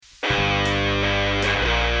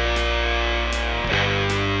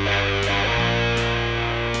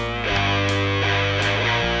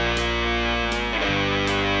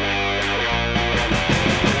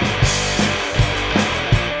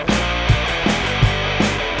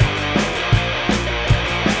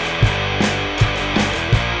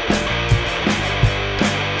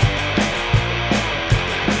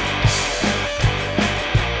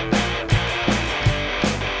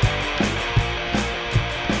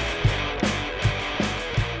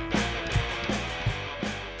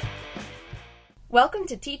Welcome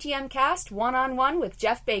to TTMCast One-on-One with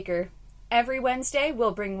Jeff Baker. Every Wednesday,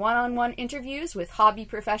 we'll bring one-on-one interviews with hobby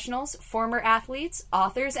professionals, former athletes,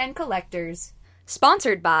 authors, and collectors.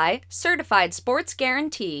 Sponsored by Certified Sports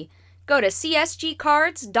Guarantee. Go to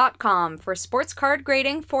csgcards.com for sports card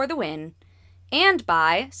grading for the win. And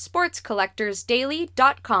by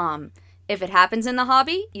sportscollectorsdaily.com. If it happens in the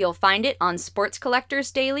hobby, you'll find it on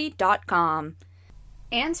sportscollectorsdaily.com.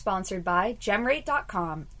 And sponsored by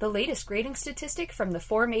GemRate.com. The latest grading statistic from the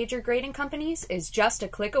 4 major grading companies is just a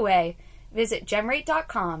click away. Visit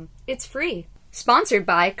GemRate.com. It's free. Sponsored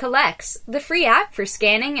by Collects, the free app for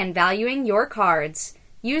scanning and valuing your cards.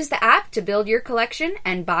 Use the app to build your collection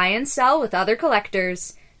and buy and sell with other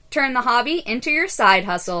collectors. Turn the hobby into your side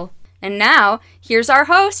hustle. And now, here's our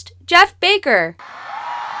host, Jeff Baker.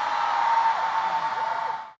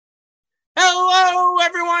 Hello,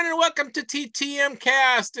 everyone, and welcome to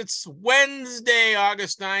TTMcast. It's Wednesday,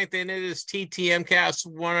 August 9th, and it is TTMcast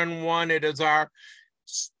One-on-One. It is our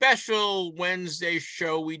special Wednesday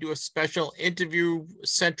show. We do a special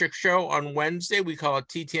interview-centric show on Wednesday. We call it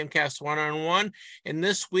TTMcast One-on-One. And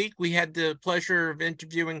this week, we had the pleasure of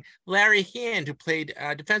interviewing Larry Hand, who played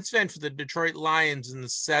defensive end for the Detroit Lions in the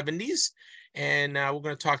 70s. And we're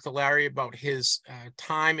going to talk to Larry about his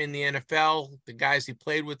time in the NFL, the guys he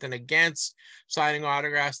played with and against, signing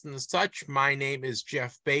autographs and such. My name is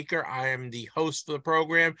Jeff Baker. I am the host for the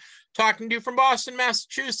program, talking to you from Boston,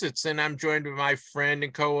 Massachusetts. And I'm joined by my friend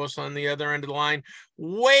and co-host on the other end of the line,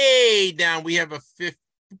 way down. We have a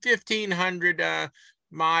 1,500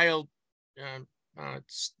 mile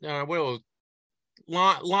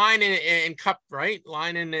line and cup, right?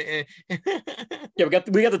 Line and yeah, we got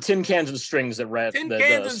the tin cans and strings that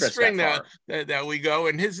that we go.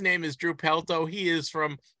 And his name is Drew Pelto. He is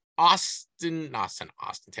from Austin,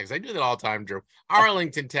 Texas. I do that all the time, Drew.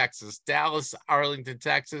 Arlington, Texas, Dallas, Arlington,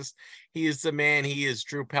 Texas. He is the man. He is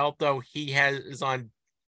Drew Pelto. He is on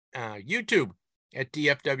YouTube at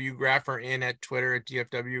DFW Grapher and at Twitter at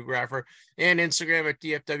DFW Grapher and Instagram at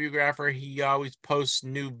DFW Grapher. He always posts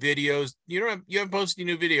new videos. You haven't posted a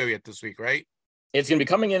new video yet this week, right? It's going to be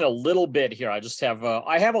coming in a little bit here. I just have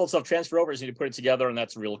I have all the stuff transferred over. I just need to put it together, and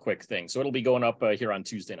that's a real quick thing. So it'll be going up here on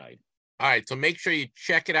Tuesday night. All right, so make sure you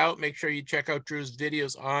check it out. Make sure you check out Drew's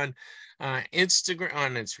videos on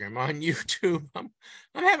Instagram, on YouTube. I'm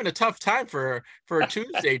having a tough time for a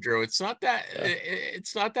Tuesday, Drew. It's not that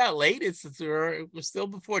late. We're still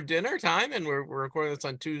before dinner time, and we're recording this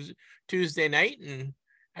on Tuesday night. And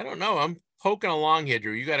I don't know. I'm poking along here,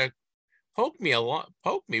 Drew. You got to poke me,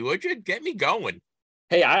 would you? Get me going.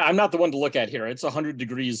 Hey, I'm not the one to look at here. It's 100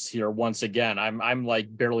 degrees here once again. I'm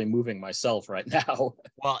like barely moving myself right now.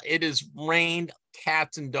 Well, it has rained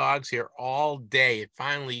cats and dogs here all day.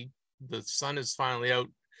 The sun is finally out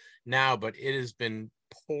now, but it has been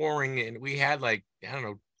pouring, and we had like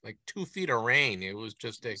 2 feet of rain. It was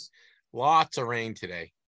just lots of rain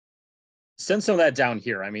today. Send some of that down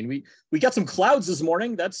here. I mean, we got some clouds this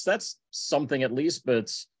morning. That's something at least,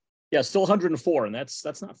 but yeah, still 104, and that's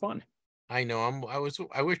not fun. I know. I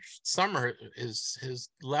wish summer has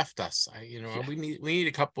left us. We need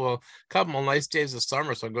a couple of nice days of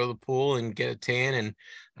summer, so I go to the pool and get a tan, and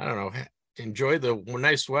I don't know, enjoy the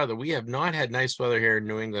nice weather. We have not had nice weather here in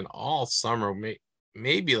New England all summer.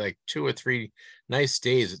 Maybe like 2 or 3 nice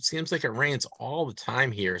days. It seems like it rains all the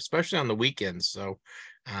time here, especially on the weekends. So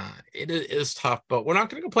it is tough, but we're not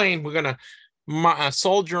going to complain. We're going to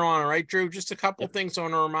soldier on. All right, Drew. Just a couple of things I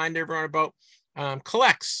want to remind everyone about.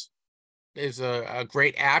 Collects is a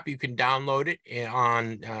great app. You can download it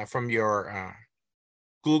from your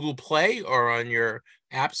Google Play or on your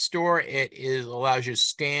App Store. It allows you to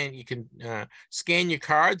scan. You can scan your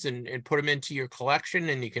cards and put them into your collection,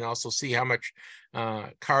 and you can also see how much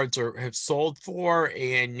cards have sold for.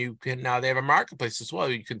 And now they have a marketplace as well.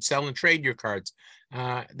 You can sell and trade your cards.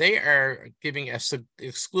 They are giving us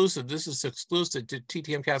exclusive. This is exclusive to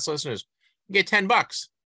TTMcast listeners. You get $10.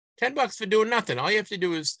 $10 for doing nothing. All you have to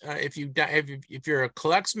do is if you're a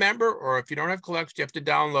Collects member, or if you don't have Collects, you have to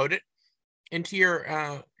download it onto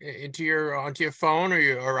your phone or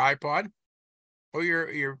your iPod or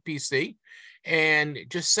your PC, and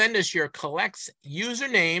just send us your Collects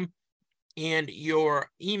username and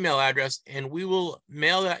your email address, and we will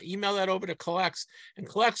email that over to Collects, and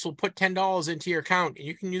Collects will put $10 into your account, and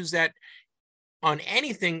you can use that on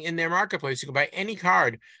anything in their marketplace. You can buy any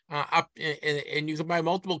card and you can buy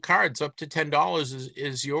multiple cards. Up to $10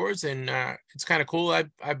 is yours, and it's kind of cool. I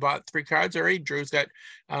bought 3 cards already. Drew's got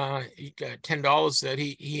 $10 that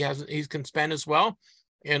he can spend as well.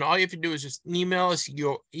 And all you have to do is just email us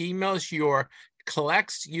your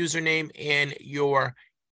Collects username and your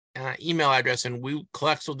email address, and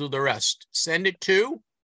Collects will do the rest. Send it to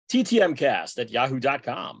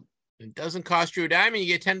TTMcast@yahoo.com. It doesn't cost you a dime, and you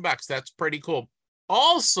get $10. That's pretty cool.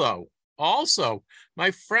 Also,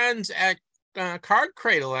 my friends at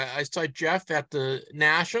CardCradle, I saw Jeff at the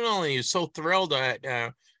National, and he was so thrilled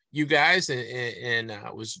at you guys, and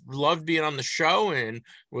was loved being on the show, and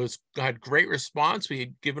had great response. We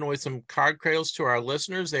had given away some CardCradles to our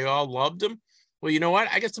listeners. They all loved them. Well, you know what?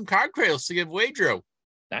 I got some CardCradles to give away, Drew.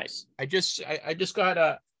 Nice. I just got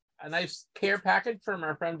a nice care package from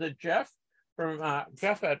our friends at Jeff. From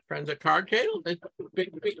Jeff at Friends at CardCradle.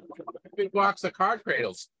 Big box of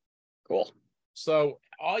CardCradles. Cool. So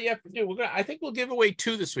all you have to do, I think we'll give away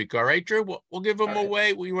 2 this week. All right, Drew. We'll give them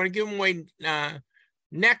away. We want to give them away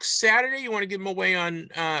next Saturday. You want to give them away on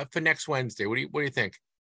for next Wednesday? What do you think?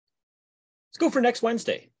 Let's go for next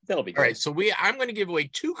Wednesday. That'll be good. All right. So I'm going to give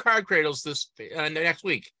away 2 CardCradles this next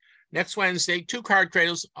week. Next Wednesday, 2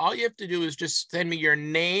 CardCradles. All you have to do is just send me your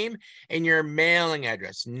name and your mailing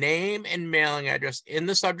address. Name and mailing address in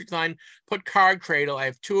the subject line. Put CardCradle. I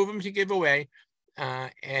have 2 of them to give away.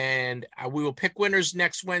 And we will pick winners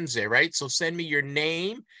next Wednesday, right? So send me your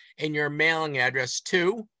name and your mailing address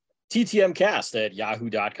to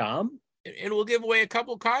TTMcast@yahoo.com. And we'll give away a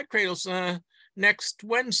couple CardCradles next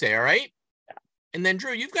Wednesday, all right? And then,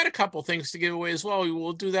 Drew, you've got a couple things to give away as well.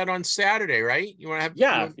 We'll do that on Saturday, right? You want to have?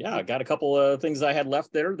 Yeah. I got a couple of things I had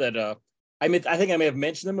left there that I think I may have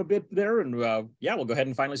mentioned them a bit there, and we'll go ahead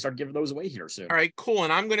and finally start giving those away here soon. All right, cool.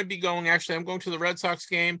 And I'm going to be going. Actually, I'm going to the Red Sox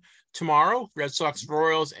game tomorrow. Red Sox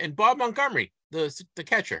Royals, and Bob Montgomery, the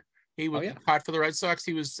catcher. He was caught for the Red Sox.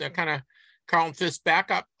 He was kind of Carlton Fisk's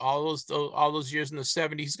backup all those years in the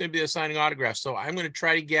 '70s. He's going to be there signing autographs. So I'm going to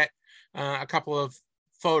try to get a couple of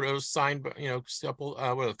photos signed, a couple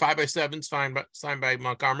 5x7s signed by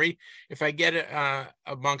Montgomery. If I get a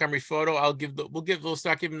Montgomery photo, we'll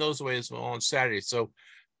start giving those away as well on Saturday. So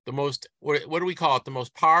the most, what do we call it? The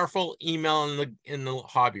most powerful email in the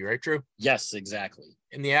hobby, right, Drew? Yes, exactly.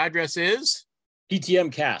 And the address is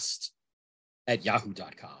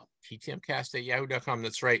TTMcast@yahoo.com. TTMcast@yahoo.com.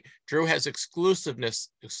 That's right. Drew has exclusive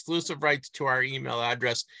rights to our email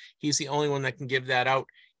address. He's the only one that can give that out.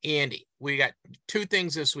 And we got 2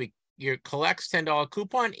 things this week: your Collects $10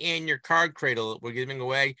 coupon and your CardCradle that we're giving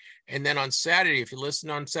away. And then on Saturday, if you listen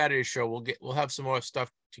on Saturday's show, we'll have some more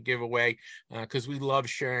stuff to give away because we love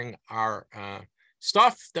sharing our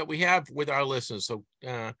stuff that we have with our listeners. So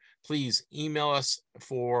please email us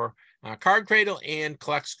for CardCradle and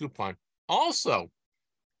Collects coupon. Also,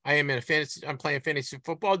 I'm playing fantasy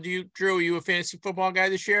football. Drew, are you a fantasy football guy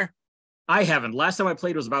this year? I haven't. Last time I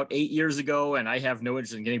played was about 8 years ago, and I have no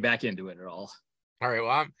interest in getting back into it at all. All right.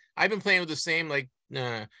 Well, I've been playing with the same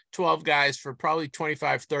 12 guys for probably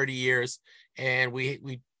 25, 30 years. And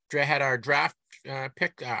we had our draft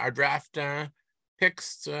picks.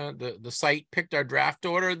 The site picked our draft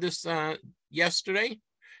order this yesterday,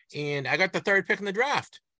 and I got the 3rd pick in the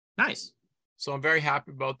draft. Nice. So I'm very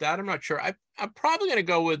happy about that. I'm not sure. I'm probably going to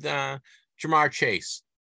go with Jamar Chase.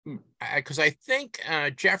 Because I think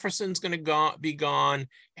Jefferson's going to be gone,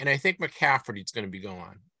 and I think McCaffrey's going to be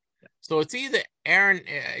gone. Yeah. So it's either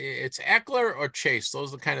it's Eckler or Chase.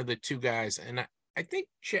 Those are kind of the 2 guys, and I think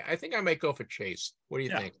I might go for Chase. What do you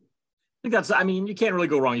think? I think you can't really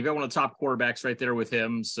go wrong. You've got one of the top quarterbacks right there with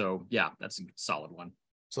him. So yeah, that's a solid one.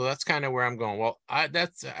 So that's kind of where I'm going. Well, I've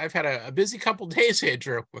had a busy couple days here,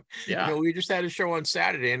 Drew. Yeah. We just had a show on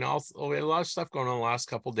Saturday, and also we had a lot of stuff going on the last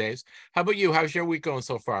couple of days. How about you? How's your week going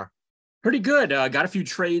so far? Pretty good. Got a few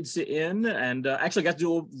trades in, and actually got to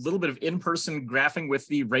do a little bit of in-person graphing with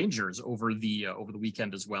the Rangers over the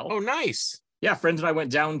weekend as well. Oh, nice. Yeah, friends and I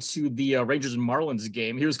went down to the Rangers and Marlins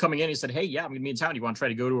game. He was coming in. He said, "Hey, yeah, I'm gonna be in town. You want to try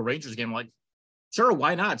to go to a Rangers game?" I'm like, "Sure,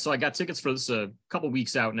 why not?" So I got tickets for this a couple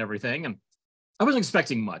weeks out and everything, and I wasn't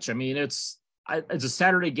expecting much. I mean, it's a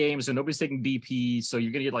Saturday game, so nobody's taking BP. So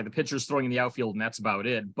you're going to get the pitchers throwing in the outfield, and that's about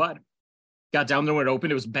it. But got down there when it opened.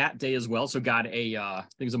 It was bat day as well. So got I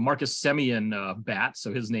think it was a Marcus Semien bat.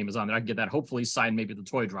 So his name is on there. I can get that hopefully signed maybe at the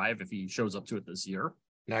toy drive if he shows up to it this year.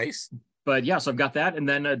 Nice. But yeah, so I've got that. And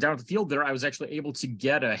then down at the field there, I was actually able to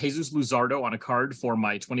get Jesus Luzardo on a card for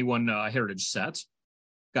my 21 Heritage set.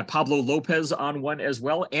 Got Pablo Lopez on one as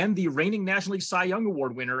well, and the reigning National League Cy Young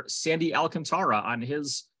Award winner, Sandy Alcantara, on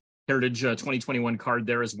his Heritage 2021 card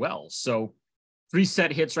there as well. So 3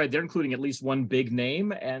 set hits right there, including at least one big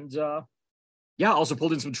name. And also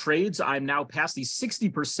pulled in some trades. I'm now past the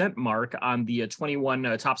 60% mark on the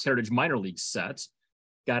 21 Topps Heritage Minor League set.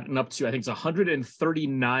 Gotten up to, I think it's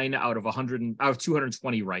 139 out of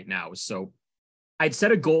 220 right now. So I'd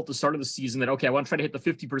set a goal at the start of the season that, okay, I want to try to hit the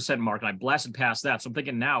 50% mark, and I blasted past that. So I'm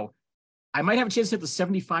thinking now I might have a chance to hit the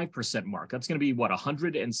 75% mark. That's going to be what,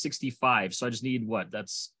 165. So I just need what?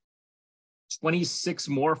 That's 26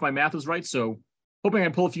 more if my math is right. So hoping I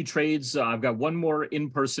can pull a few trades. I've got one more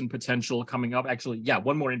in-person potential coming up. Actually, yeah,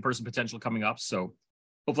 one more in-person potential coming up. So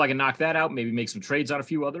hopefully I can knock that out, maybe make some trades on a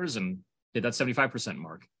few others and hit that 75%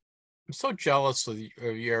 mark. I'm so jealous of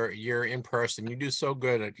your in person. You do so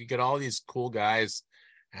good. You get all these cool guys.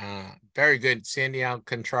 Very good. Sandy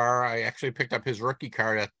Alcantara. I actually picked up his rookie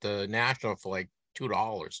card at the National for like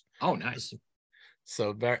 $2. Oh, nice.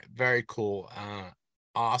 So very, very cool.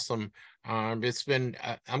 Awesome. It's been.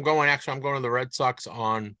 I'm going to the Red Sox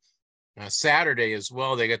on Saturday as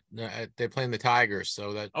well. They're playing the Tigers,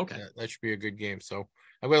 so that should be a good game. So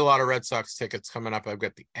I've got a lot of Red Sox tickets coming up. I've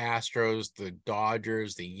got the Astros, the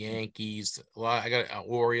Dodgers, the Yankees. I got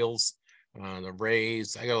Orioles, the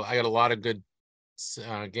Rays. I got a lot of good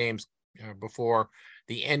games before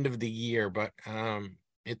the end of the year. But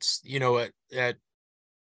it's at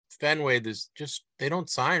Fenway, they don't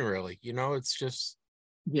sign really. It's just.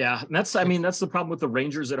 Yeah, that's the problem with the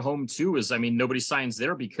Rangers at home too. Is nobody signs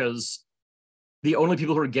there because the only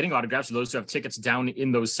people who are getting autographs are those who have tickets down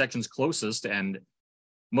in those sections closest, and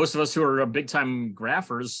most of us who are big time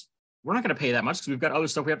graphers, we're not going to pay that much because we've got other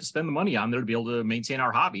stuff we have to spend the money on there to be able to maintain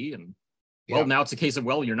our hobby. And now it's a case of,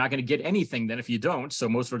 you're not going to get anything then if you don't. So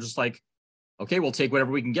most are just like, okay, we'll take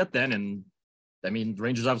whatever we can get then. And the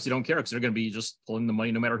Rangers obviously don't care because they're going to be just pulling the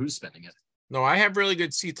money no matter who's spending it. No, I have really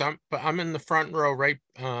good seats. I'm in the front row, right,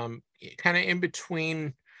 kind of in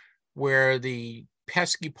between where the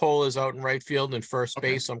pesky pole is out in right field and first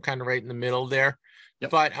base. So I'm kind of right in the middle there.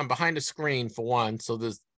 Yep. But I'm behind a screen for one, so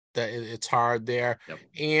it's hard there. Yep.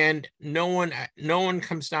 And no one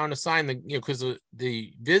comes down to sign because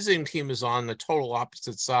the visiting team is on the total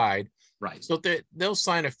opposite side. Right. So they'll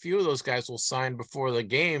sign a few of those guys will sign before the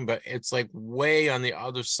game, but it's like way on the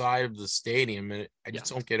other side of the stadium, and I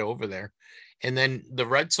just don't get over there. And then the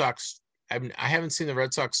Red Sox, I haven't seen the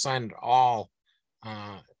Red Sox sign at all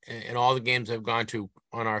in all the games I've gone to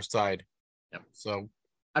on our side. Yep. So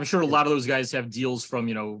I'm sure a lot of those guys have deals from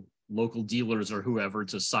local dealers or whoever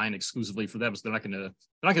to sign exclusively for them, so they're not gonna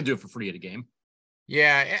do it for free at a game.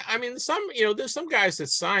 Yeah, there's some guys that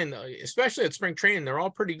sign, especially at spring training. They're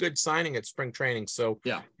all pretty good signing at spring training. So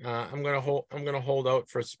I'm gonna hold out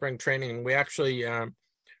for spring training. And we actually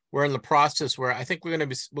we're in the process where I think we're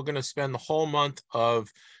gonna spend the whole month of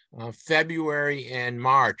February and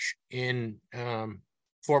March in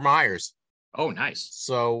Fort Myers. Oh, nice.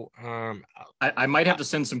 So I might have to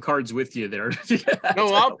send some cards with you there.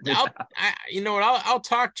 No, I'll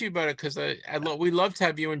talk to you about it because we'd love to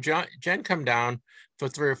have you and Jen come down for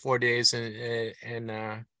 3 or 4 days, and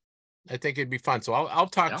I think it'd be fun. So I'll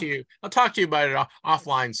talk to you. I'll talk to you about it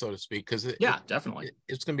offline, so to speak, because definitely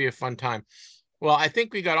it's going to be a fun time. Well, I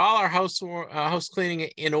think we got all our house cleaning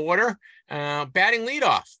in order. Batting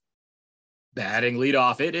leadoff. Batting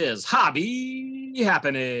leadoff. It is hobby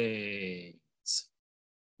happening.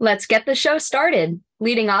 Let's get the show started.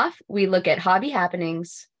 Leading off, we look at hobby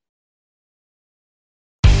happenings.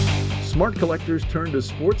 Smart collectors turn to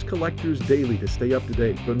Sports Collectors Daily to stay up to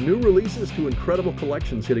date. From new releases to incredible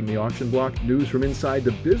collections hitting the auction block, news from inside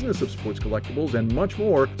the business of sports collectibles, and much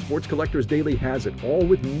more, Sports Collectors Daily has it, all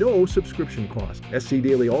with no subscription cost. SC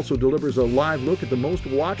Daily also delivers a live look at the most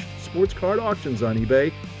watched sports card auctions on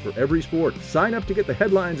eBay for every sport. Sign up to get the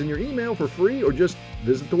headlines in your email for free, or just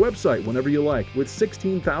visit the website whenever you like. With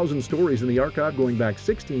 16,000 stories in the archive going back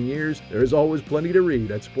 16 years, there is always plenty to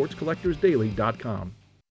read at sportscollectorsdaily.com.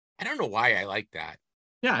 I don't know why I like that.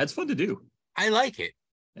 Yeah, it's fun to do. I like it.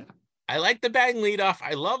 Yeah. I like the batting leadoff.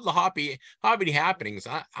 I love the hobby happenings.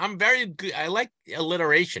 I'm very good. I like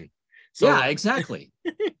alliteration. So yeah, exactly.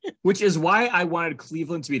 Which is why I wanted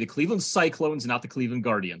Cleveland to be the Cleveland Cyclones, not the Cleveland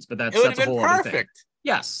Guardians. But that's a whole other thing.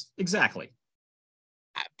 Yes, exactly.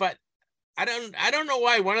 But I don't know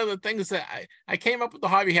why. One of the things that I came up with the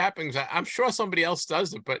hobby happenings. I'm sure somebody else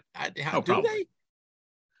does it, but how do they?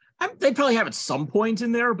 They probably have at some point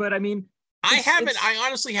in there, but I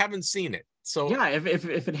honestly haven't seen it. So yeah, if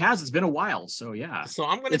it has, it's been a while. So yeah. So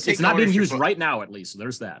I'm going to take. It's not being used right now, at least. So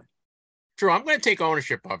there's that. True. I'm going to take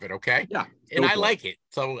ownership of it. Okay. Yeah. And I like it.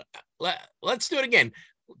 So let's do it again.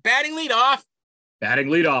 Batting leadoff. Batting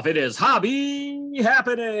leadoff. It is hobby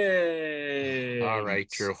happening. All right,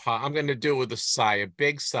 Drew. I'm going to do it with a sigh, a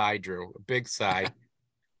big sigh, Drew. A big sigh.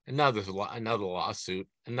 Another lawsuit,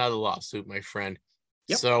 my friend.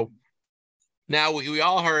 Yep. So now we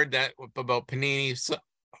all heard that about Panini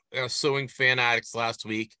suing Fanatics last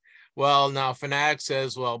week. Well, now Fanatics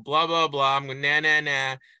says, well, blah, blah, blah. I'm going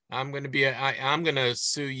to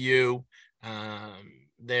sue you.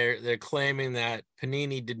 they're claiming that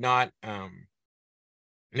Panini did not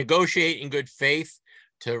negotiate in good faith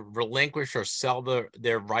to relinquish or sell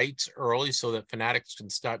their rights early so that Fanatics can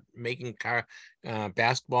start making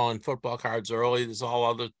basketball and football cards early. There's all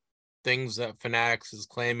other things that Fanatics is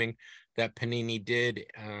claiming that Panini did.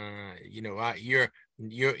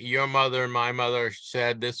 Your mother and my mother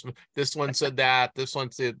said this one said that, this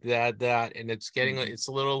one said that, and it's getting it's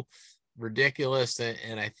a little ridiculous.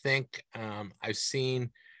 And I think I've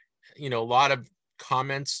seen a lot of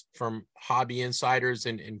comments from hobby insiders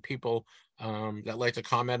and people that like to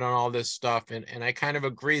comment on all this stuff, and I kind of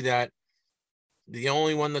agree that the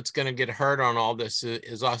only one that's going to get hurt on all this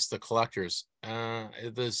is us, the collectors.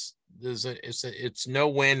 It's no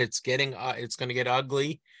win. It's going to get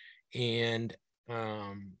ugly, and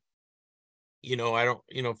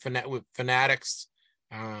Fanatics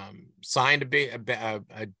signed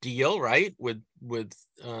a deal, right, with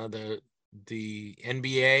the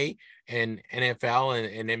NBA and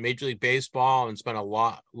NFL and Major League Baseball, and spent a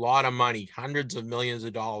lot of money, hundreds of millions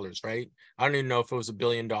of dollars, right? I don't even know if it was $1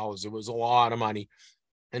 billion. It was a lot of money.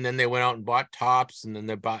 And then they went out and bought Topps, and then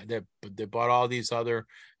they bought all these other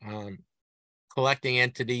collecting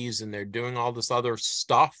entities, and they're doing all this other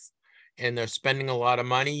stuff, and they're spending a lot of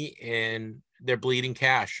money, and they're bleeding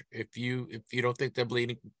cash. If you don't think they're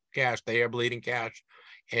bleeding cash, they are bleeding cash.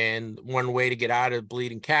 And one way to get out of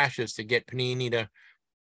bleeding cash is to get Panini to,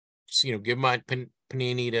 give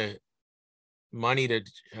Panini to money to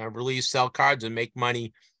release, sell cards, and make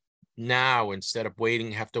money now instead of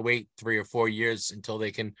have to wait 3 or 4 years until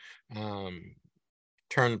they can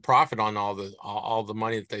turn the profit on all the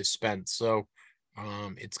money that they spent. So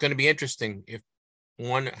it's going to be interesting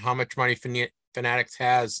how much money Fanatics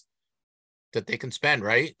has that they can spend,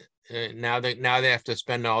 right? Now they have to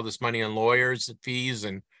spend all this money on lawyers fees,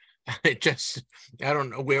 and it just, I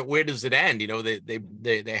don't know where does it end.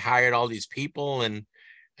 They hired all these people, and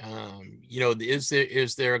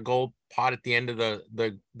is there a gold pot at the end of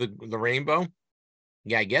the rainbow?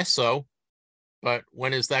 Yeah, I guess so. But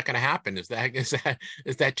when is that going to happen? Is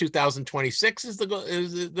that 2026 is they're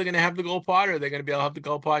going to have the gold pot, or are they going to be able to have the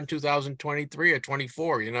gold pot in 2023 or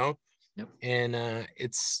 24? Yep. And I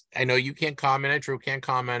know you can't comment on it, Drew can't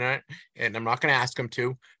comment on it, and I'm not going to ask him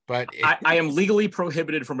to, but I am legally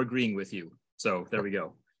prohibited from agreeing with you. So there we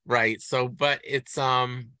go. Right. So, but it's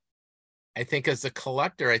I think as a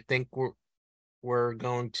collector, I think we're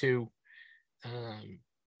going to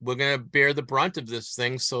bear the brunt of this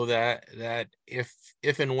thing, so that if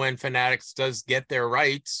and when Fanatics does get their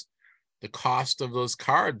rights, the cost of those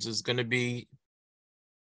cards is going to be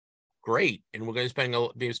great, and we're going to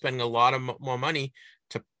be spending a lot of more money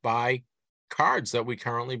to buy cards that we're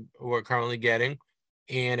currently getting.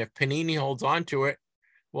 And if Panini holds on to it,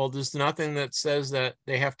 well, there's nothing that says that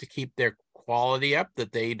they have to keep their quality up,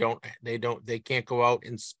 that they can't go out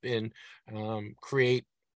and create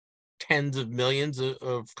tens of millions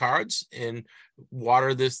of cards and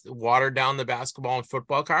water down the basketball and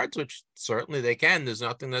football cards, which certainly they can. There's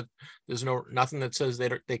nothing that says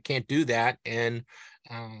they can't do that. And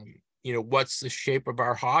what's the shape of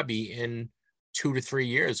our hobby in 2 to 3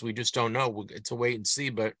 years? We just don't know. It's a wait and see,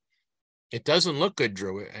 but it doesn't look good,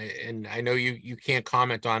 Drew. And I know you can't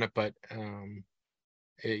comment on it, but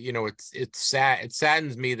it's sad. It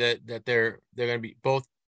saddens me that they're going to be, both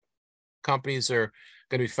companies are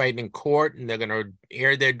going to be fighting in court, and they're going to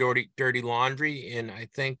air their dirty laundry. And I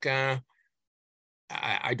think I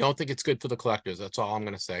don't think it's good for the collectors. That's all I'm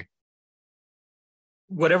going to say.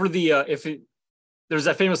 Whatever there's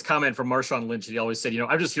that famous comment from Marshawn Lynch that he always said,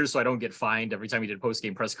 I'm just here so I don't get fined every time he did a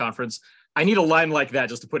post-game press conference. I need a line like that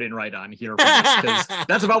just to put in right on here, because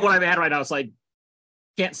that's about what I'm at right now. It's like,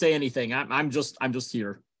 can't say anything. I'm just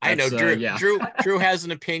here. I know Drew has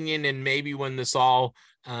an opinion, and maybe when this all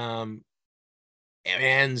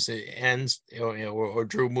ends, or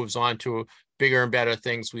Drew moves on to bigger and better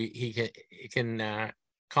things, he can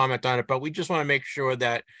comment on it. But we just want to make sure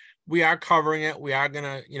that we are covering it. We are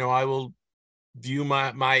gonna, I will view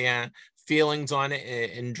my feelings on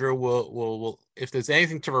it, and Drew will if there's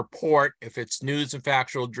anything to report, if it's news and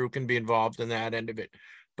factual, Drew can be involved in that end of it.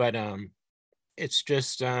 But it's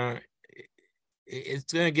just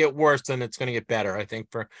it's going to get worse than it's going to get better, I think,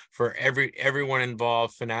 for everyone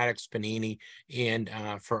involved, Fanatics, Panini, and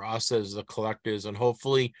for us as the collectors. And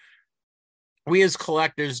hopefully we as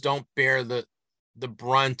collectors don't bear the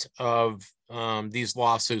brunt of these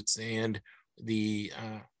lawsuits and the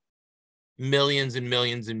millions and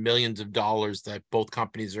millions and millions of dollars that both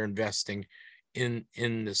companies are investing in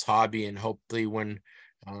this hobby. And hopefully when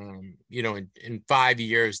in 5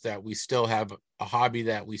 years that we still have a hobby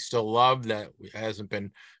that we still love, that hasn't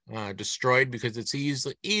been destroyed, because it's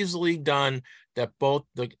easily done, that both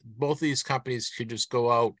of these companies could just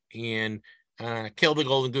go out and kill the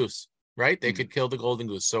golden goose, right? They could kill the golden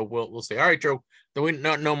goose. So we'll say, all right, Joe,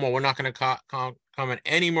 no more. We're not going to comment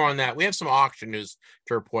any more on that. We have some auction news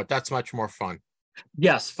to report. That's much more fun.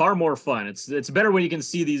 Yes, far more fun. It's better when you can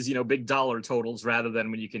see these, big dollar totals rather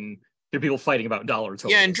than when you can hear people fighting about dollar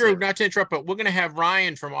totals. Yeah, and Drew, not to interrupt, but we're going to have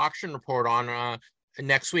Ryan from Auction Report on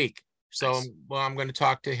next week. So nice. I'm going to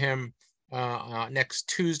talk to him next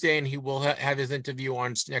Tuesday, and he will have his interview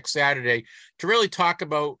on next Saturday to really talk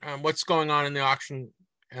about what's going on in the auction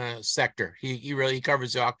sector. He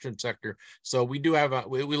covers the auction sector. So we do have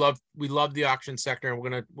we love the auction sector, and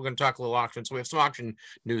we're gonna talk a little auction. So we have some auction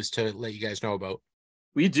news to let you guys know about.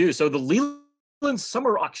 We do. So the Leland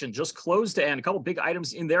Summer Auction just closed, and a couple big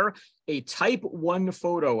items in there. A Type 1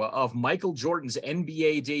 photo of Michael Jordan's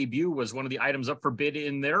NBA debut was one of the items up for bid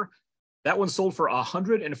in there. That one sold for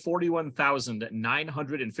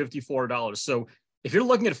 $141,954. So if you're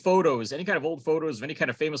looking at photos, any kind of old photos of any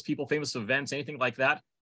kind of famous people, famous events, anything like that,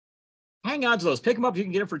 hang on to those. Pick them up. You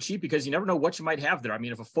can get them for cheap, because you never know what you might have there. I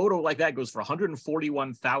mean, if a photo like that goes for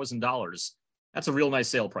 $141,000, that's a real nice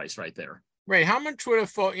sale price right there. Right. How much would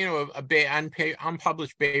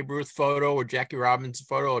unpublished Babe Ruth photo, or Jackie Robinson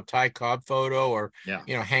photo, or Ty Cobb photo, or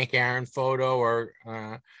Hank Aaron photo, or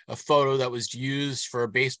a photo that was used for a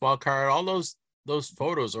baseball card? All those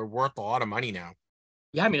photos are worth a lot of money now.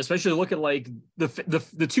 Yeah, I mean, especially look at like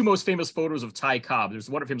the two most famous photos of Ty Cobb. There's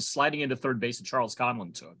one of him sliding into third base that Charles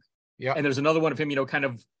Conlon took. Yeah, and there's another one of him, kind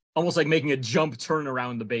of almost like making a jump turn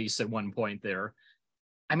around the base at one point there.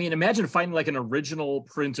 I mean, imagine finding like an original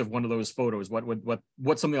print of one of those photos. What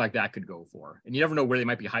something like that could go for, and you never know where they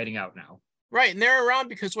might be hiding out now. Right, and they're around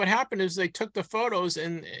because what happened is they took the photos,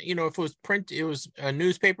 and if it was print, it was a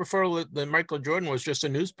newspaper photo. The Michael Jordan was just a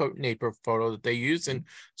newspaper photo that they used, and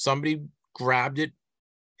somebody grabbed it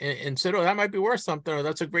and said, "Oh, that might be worth something," or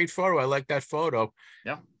 "That's a great photo. I like that photo."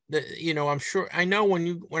 Yeah. I'm sure, I know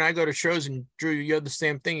when I go to shows, and Drew, you're the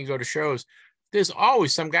same thing. You go to shows, there's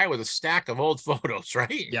always some guy with a stack of old photos,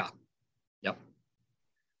 right? Yeah. Yep.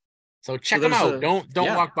 So check them out. Don't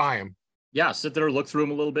walk by them. Yeah, sit there, look through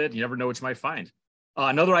them a little bit. You never know what you might find.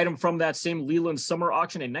 Another item from that same Leland Summer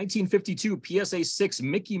Auction, a 1952 PSA 6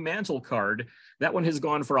 Mickey Mantle card. That one has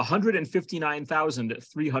gone for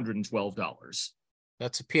 $159,312.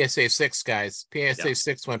 That's a PSA 6, guys. PSA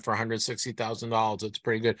 6 went for $160,000. It's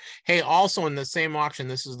pretty good. Hey, also in the same auction,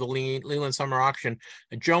 this is the Leland Summer Auction,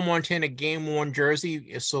 a Joe Montana game-worn jersey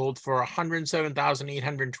is sold for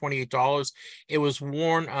 $107,828. It was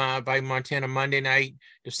worn by Montana Monday night,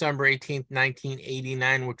 December 18th,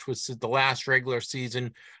 1989, which was the last regular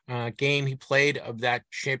season game he played of that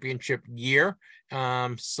championship year.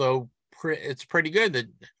 So it's pretty good that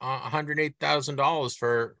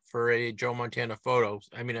 $108,000 for a Joe Montana photo.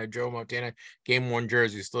 I mean, a Joe Montana game-worn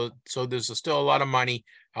jersey. So there's still a lot of money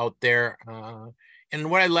out there.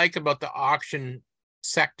 And what I like about the auction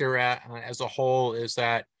sector as a whole is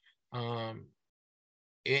that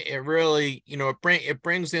it really, it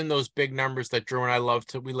brings in those big numbers that Drew and I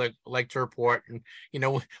we like to report. And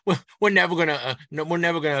we're never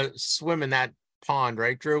gonna swim in that pond,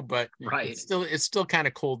 right, Drew? But right, it's still kind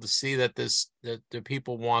of cool to see that that the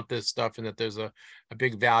people want this stuff, and that there's a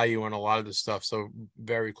big value in a lot of this stuff. So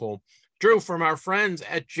very cool. Drew, from our friends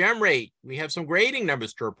at GemRate, we have some grading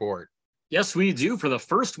numbers to report. Yes, we do. For the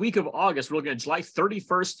first week of August, we're looking at July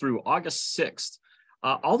 31st through August 6th.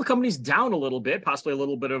 All the companies down a little bit, possibly a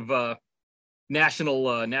little bit of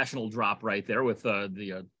national drop right there with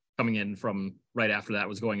the coming in from right after that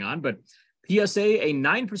was going on, but PSA, a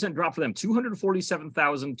 9% drop for them,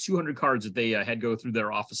 247,200 cards that they had go through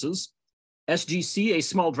their offices. SGC, a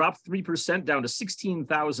small drop, 3% down to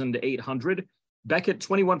 16,800. Beckett,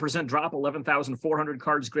 21% drop, 11,400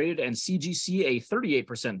 cards graded. And CGC, a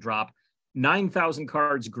 38% drop, 9,000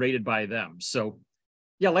 cards graded by them. So,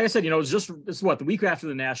 yeah, like I said, it's what, the week after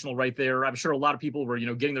the National right there. I'm sure a lot of people were,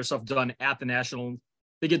 getting their stuff done at the National.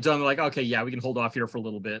 They get done, like, okay, yeah, we can hold off here for a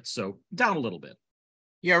little bit. So down a little bit.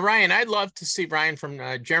 Yeah, Ryan, I'd love to see Ryan from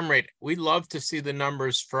GemRate. We'd love to see the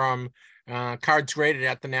numbers from cards graded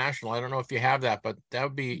at the National. I don't know if you have that, but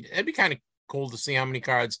it'd be kind of cool to see how many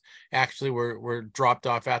cards actually were dropped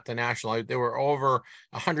off at the National. There were over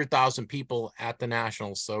 100,000 people at the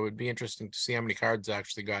National, so it'd be interesting to see how many cards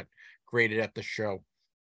actually got graded at the show.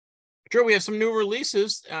 Drew, we have some new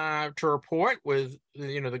releases to report. With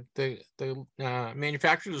the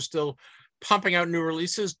manufacturers are still pumping out new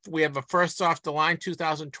releases. We have a first off the line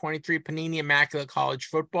 2023 Panini Immaculate College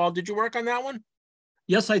Football. Did you work on that one?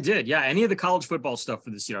 Yes, I did. Yeah, any of the college football stuff for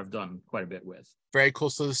this year I've done quite a bit with. Very cool.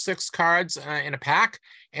 So there's 6 cards in a pack,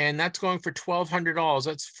 and that's going for $1,200.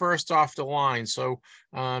 That's first off the line. So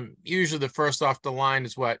usually the first off the line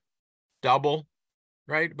is what? Double,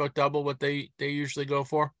 right? About double what they usually go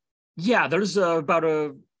for. Yeah, there's about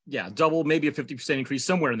double, maybe a 50% increase,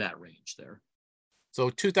 somewhere in that range there. So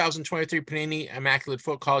 2023 Panini Immaculate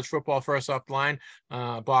College Football first off the line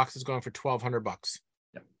box is going for $1,200.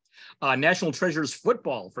 National Treasures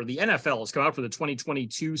Football for the NFL has come out for the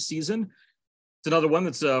 2022 season. It's another one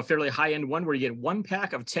that's a fairly high-end one where you get 1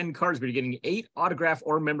 pack of 10 cards, but you're getting 8 autograph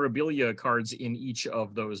or memorabilia cards in each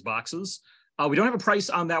of those boxes. We don't have a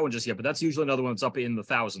price on that one just yet, but that's usually another one that's up in the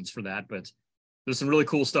thousands for that. But there's some really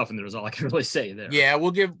cool stuff in there is all I can really say there. Yeah,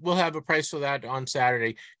 we'll have a price for that on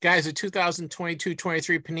Saturday. Guys, the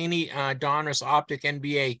 2022-23 Panini Donruss Optic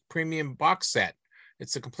NBA Premium Box Set.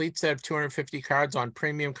 It's a complete set of 250 cards on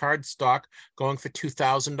premium card stock going for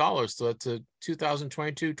 $2,000. So it's a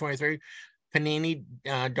 2022-23 Panini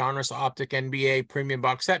Donruss Optic NBA Premium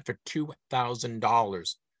Box Set for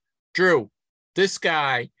 $2,000. Drew, this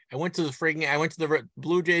guy, I went to the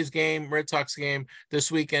Blue Jays game, Red Sox game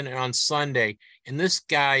this weekend and on Sunday, and this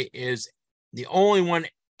guy is the only one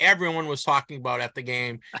everyone was talking about at the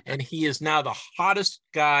game, and he is now the hottest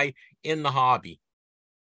guy in the hobby.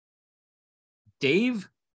 Dave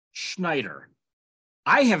Schneider.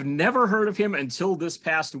 I have never heard of him until this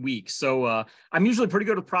past week. So I'm usually pretty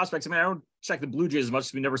good with prospects. I mean, I don't check the Blue Jays as much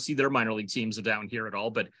as we never see their minor league teams down here at all.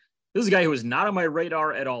 But this is a guy who is not on my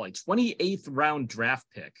radar at all. A 28th round draft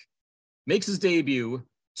pick. Makes his debut.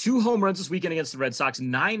 2 home runs this weekend against the Red Sox.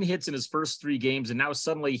 9 hits in his first 3 games. And now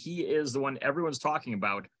suddenly he is the one everyone's talking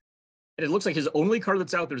about. And it looks like his only card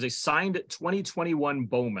that's out there is a signed 2021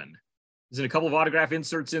 Bowman. There's in a couple of autograph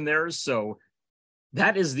inserts in there. So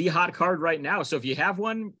that is the hot card right now. So if you have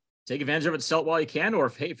one, take advantage of it, sell it while you can. Or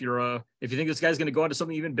if you think this guy's going to go on to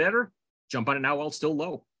something even better, jump on it now while it's still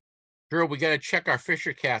low. Drew, we got to check our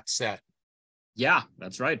Fisher Cat set. Yeah,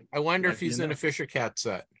 that's right. I wonder if he's in a Fisher Cat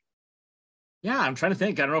set. Yeah, I'm trying to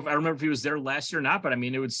think. I don't know if I remember if he was there last year or not, but I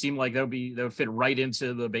mean, it would seem like that would fit right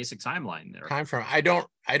into the basic timeline there. Time frame. I don't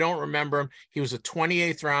remember him. He was a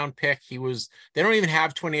 28th round pick. They don't even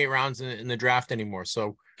have 28 rounds in the draft anymore.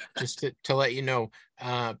 So just to let you know,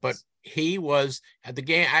 but he was at the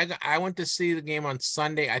game. I went to see the game on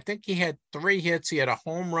Sunday. I think he had 3 hits. He had a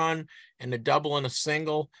home run and a double and a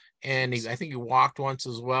single. And I think he walked once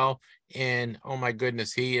as well. And oh my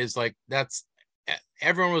goodness, he is like,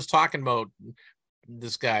 everyone was talking about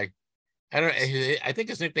this guy. I think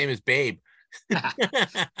his nickname is Babe.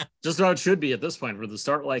 Just how it should be at this point for the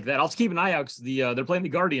start like that. I'll keep an eye out because they're playing the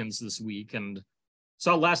Guardians this week and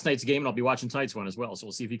saw last night's game, and I'll be watching tonight's one as well. So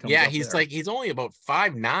we'll see if he comes. Yeah, he's only about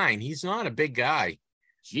 5'9". He's not a big guy.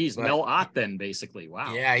 Jeez, Mel Ott then basically.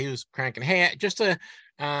 Wow. Yeah, he was cranking. Hey,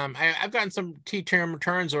 I've gotten some T-term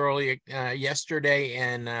returns early yesterday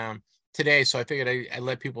and today, so I figured I'd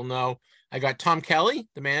let people know. I got Tom Kelly,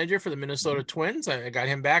 the manager for the Minnesota Twins. I got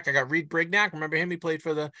him back. I got Reed Brignac. Remember him? He played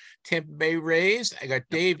for the Tampa Bay Rays. I got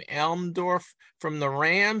Dave Elmdorf from the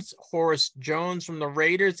Rams, Horace Jones from the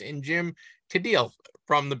Raiders, and Jim Cadile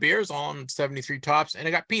from the Bears, all on 73 tops. And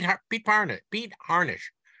I got Pete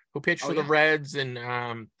Harnish, who pitched for the Reds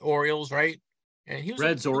and Orioles, right? And he was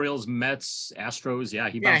Reds, Orioles, Mets, Astros. Yeah,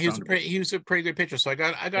 he was a pretty good pitcher. So I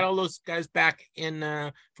got all those guys back in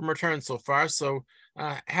from return so far. So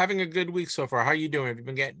having a good week so far. How you doing? Have you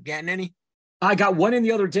been getting any? I got one in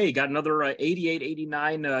the other day. Got another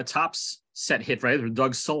 88-89 tops set hit right.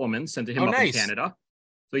 Doug Sullivan sent to him up in Canada.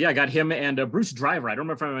 So yeah, I got him and Bruce Driver. I don't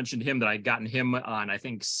remember if I mentioned him that I'd gotten him on I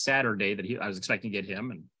think Saturday that I was expecting to get him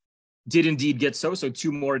and did indeed get so. So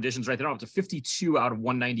 2 more additions right there. I'm up to 52 out of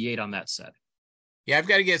 198 on that set. Yeah, I've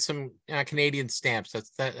got to get some Canadian stamps.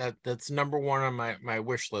 That's number 1 on my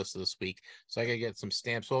wish list this week. So I got to get some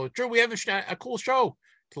stamps. So, Drew, we have a cool show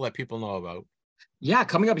to let people know about. Yeah,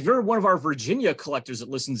 coming up, if you're one of our Virginia collectors that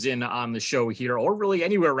listens in on the show here, or really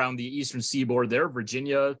anywhere around the Eastern Seaboard there,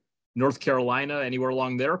 Virginia, North Carolina, anywhere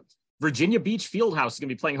along there, Virginia Beach Fieldhouse is going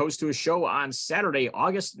to be playing host to a show on Saturday,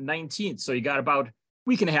 August 19th. So you got about a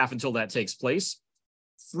week and a half until that takes place.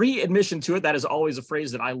 Free admission to it. That is always a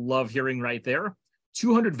phrase that I love hearing right there.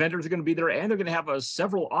 200 vendors are going to be there, and they're going to have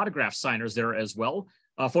several autograph signers there as well.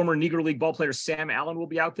 Former Negro League ballplayer Sam Allen will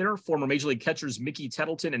be out there. Former Major League catchers Mickey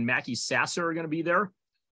Tettleton and Mackie Sasser are going to be there.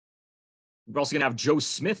 We're also going to have Joe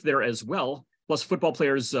Smith there as well, plus football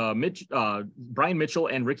players Brian Mitchell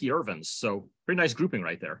and Ricky Irvins. So pretty nice grouping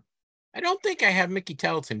right there. I don't think I have Mickey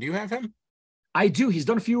Tettleton. Do you have him? I do. He's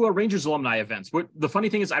done a few Rangers alumni events. But the funny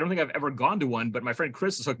thing is, I don't think I've ever gone to one, but my friend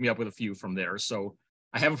Chris has hooked me up with a few from there. So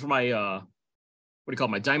I have him for my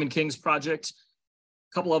my Diamond Kings project,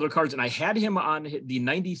 a couple other cards, and I had him on the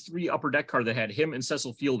 93 Upper Deck card that had him and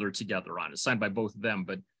Cecil Fielder together on it, signed by both of them,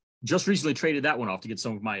 but just recently traded that one off to get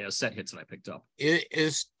some of my set hits that I picked up.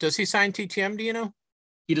 Does he sign TTM, do you know?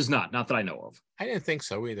 He does not that I know of. I didn't think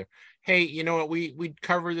so either. Hey, you know what? We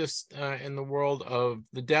cover this in the world of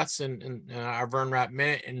the deaths in our Vern Rapp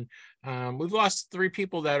Minute, and we've lost 3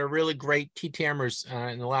 people that are really great TTMers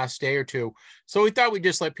in the last day or two. So we thought we'd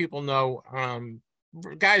just let people know,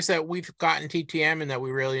 guys that we've gotten TTM and that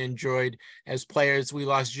we really enjoyed as players. We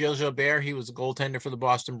lost Gilles Gilbert. He was a goaltender for the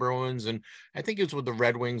Boston Bruins, and I think he was with the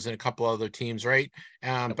Red Wings and a couple other teams, right?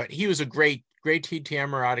 But he was a great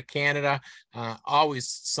TTMer out of Canada, always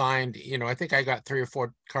signed. I think I got 3 or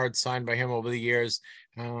 4 cards signed by him over the years,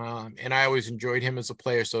 and I always enjoyed him as a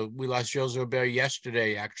player. So we lost Gilles Gilbert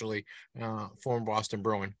yesterday, actually, former Boston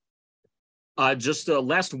Bruin. Just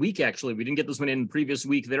last week, actually, we didn't get this one in the previous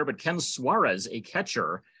week there, but Ken Suarez, a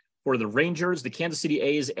catcher for the Rangers, the Kansas City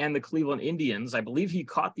A's, and the Cleveland Indians. I believe he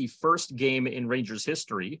caught the first game in Rangers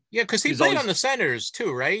history. Yeah, because he played on the Senators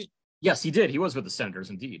too, right? Yes, he did. He was with the Senators,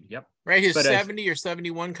 indeed. Yep. Right, his 70 or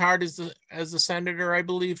 71 card as the Senator, I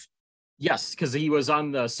believe. Yes, because he was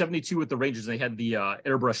on the 72 with the Rangers, and they had the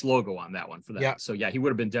airbrush logo on that one for that. Yeah. So, yeah, he would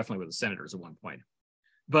have been definitely with the Senators at one point.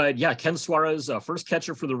 But, yeah, Ken Suarez, first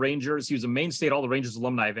catcher for the Rangers. He was a mainstay at all the Rangers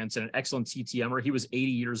alumni events and an excellent TTMer. He was 80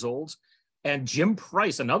 years old. And Jim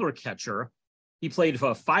Price, another catcher, he played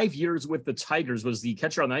for 5 years with the Tigers, was the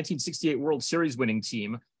catcher on the 1968 World Series winning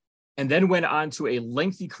team, and then went on to a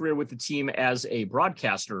lengthy career with the team as a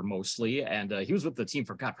broadcaster mostly. And he was with the team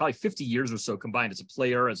for, probably 50 years or so combined as a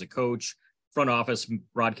player, as a coach, front office,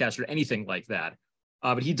 broadcaster, anything like that.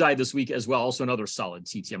 But he died this week as well. Also another solid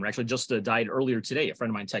TTMer. Actually just died earlier today. A friend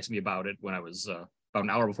of mine texted me about it when I was about an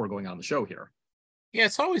hour before going on the show here. Yeah,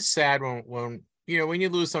 it's always sad when you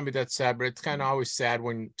lose somebody that's sad, but it's kind of always sad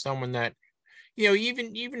when someone that,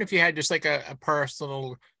 even if you had just like a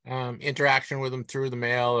personal interaction with them through the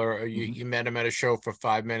mail, or you met him at a show for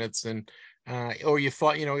 5 minutes, and or you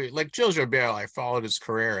fought, like Gilles Gilbert, I followed his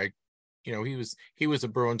career. He was a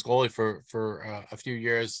Bruins goalie for a few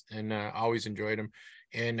years, and always enjoyed him.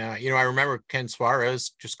 And I remember Ken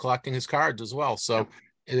Suarez just collecting his cards as well. So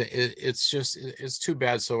it's too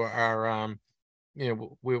bad. So our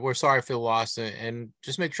we're sorry for the loss, and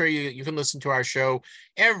just make sure you can listen to our show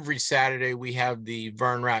every Saturday. We have the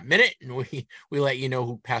Vern Rapp Minute, and we let you know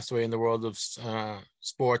who passed away in the world of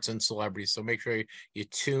sports and celebrities. So make sure you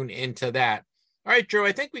tune into that. All right, Drew,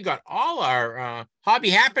 I think we got all our hobby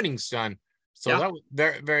happenings done. So that was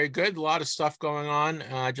very, very good. A lot of stuff going on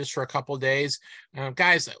just for a couple of days.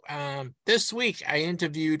 Guys, this week I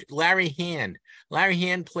interviewed Larry Hand. Larry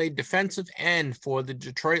Hand played defensive end for the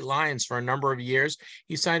Detroit Lions for a number of years.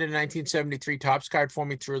 He signed a 1973 Topps card for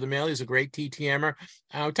me through the mail. He's a great TTMer.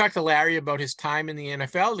 We talked to Larry about his time in the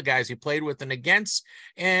NFL, the guys he played with and against,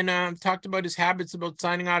 and talked about his habits about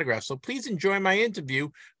signing autographs. So please enjoy my interview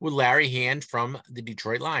with Larry Hand from the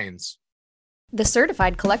Detroit Lions. The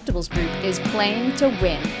Certified Collectibles Group is playing to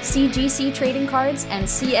win. CGC Trading Cards and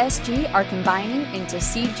CSG are combining into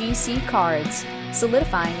CGC Cards,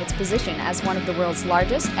 solidifying its position as one of the world's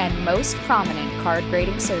largest and most prominent card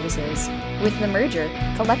grading services. With the merger,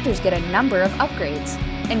 collectors get a number of upgrades,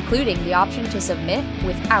 including the option to submit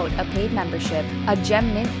without a paid membership, a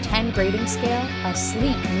Gem Mint 10 grading scale, a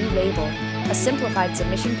sleek new label, a simplified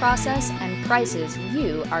submission process, and prices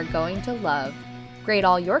you are going to love. Grade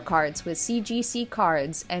all your cards with CGC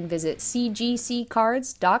Cards and visit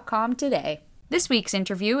cgccards.com today. This week's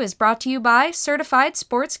interview is brought to you by Certified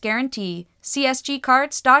Sports Guarantee,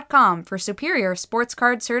 csgcards.com for superior sports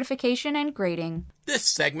card certification and grading. This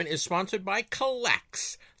segment is sponsored by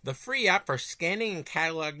Collects, the free app for scanning and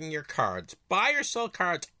cataloging your cards. Buy or sell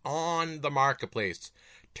cards on the marketplace.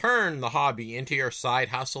 Turn the hobby into your side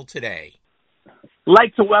hustle today. I'd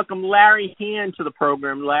like to welcome Larry Hand to the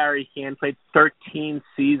program. Larry Hand played 13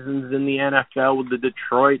 seasons in the NFL with the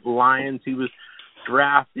Detroit Lions. He was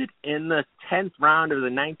drafted in the 10th round of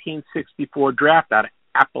the 1964 draft out of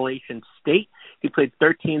Appalachian State. He played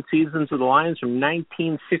 13 seasons with the Lions from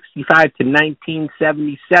 1965 to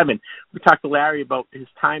 1977. We talked to Larry about his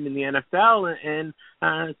time in the NFL and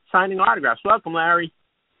signing autographs. Welcome, Larry.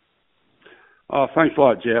 Thanks a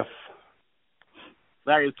lot, Jeff.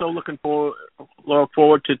 Larry, so looking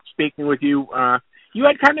forward to speaking with you. You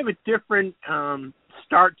had kind of a different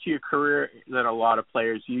start to your career than a lot of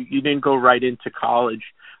players. You didn't go right into college.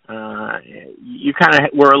 You kind of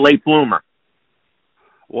were a late bloomer.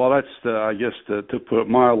 Well, that's I guess to put it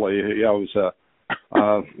mildly. I was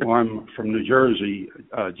I'm from New Jersey,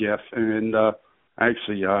 Jeff, and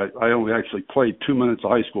actually, I only actually played 2 minutes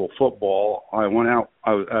of high school football. I went out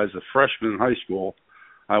as a freshman in high school.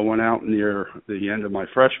 I went out near the end of my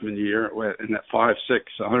freshman year in that 5'6",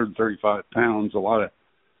 135 pounds. A lot of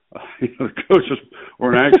the coaches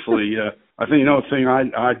weren't actually. I think the thing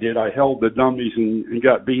I did, I held the dummies and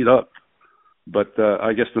got beat up. But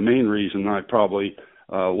I guess the main reason I probably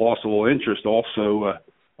lost a little interest also,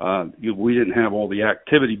 we didn't have all the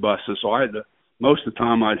activity buses, so I had to, most of the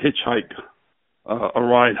time I'd hitchhike a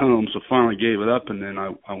ride home, so finally gave it up, and then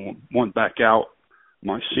I went back out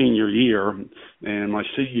my senior year. And my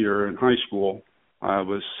senior year in high school, I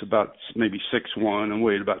was about maybe 6'1" and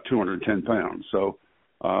weighed about 210 pounds. So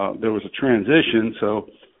there was a transition, so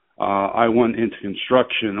I went into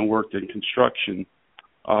construction and worked in construction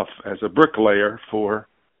as a bricklayer for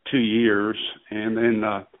 2 years, and then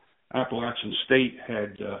Appalachian State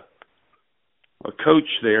had a coach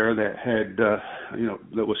there that had,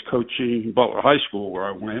 that was coaching Butler High School where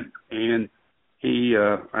I went, and he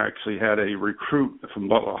actually had a recruit from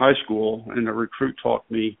Butler High School, and the recruit talked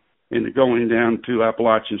me into going down to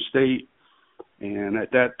Appalachian State, and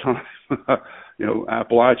at that time,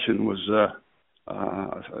 Appalachian was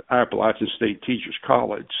Appalachian State Teachers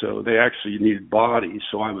College, so they actually needed bodies.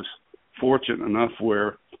 So I was fortunate enough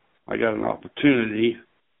where I got an opportunity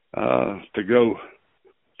to go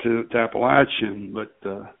to Appalachian, but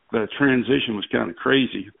the transition was kind of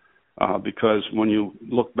crazy because when you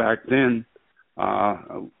look back then,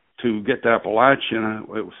 to get to Appalachian,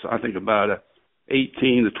 it was, I think, about a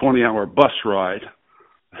 18 to 20 hour bus ride.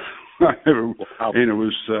 And it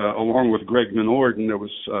was along with Greg Minord, and there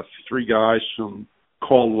was 3 guys from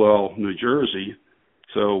Caldwell, New Jersey.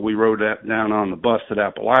 So we rode that down on the bus at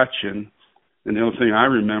Appalachian. And the only thing I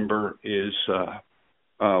remember is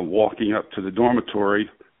walking up to the dormitory.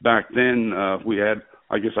 Back then, I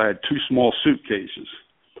had 2 small suitcases.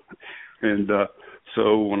 And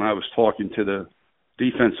so when I was talking to the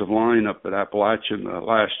defensive line up at Appalachian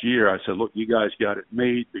last year, I said, look, you guys got it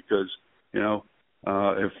made because,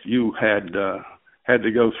 if you had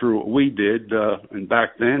to go through what we did, and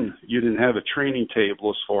back then you didn't have a training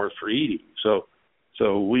table as far as for eating.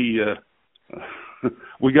 So we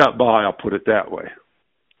got by, I'll put it that way.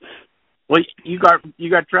 Well, you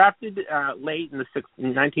got drafted late in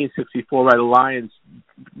 1964 by the Lions.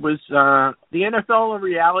 Was the NFL a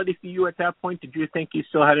reality for you at that point? Did you think you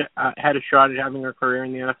still had a shot at having a career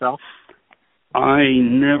in the NFL? I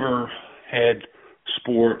never had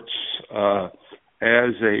sports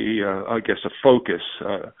as a focus.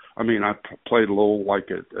 I played a little like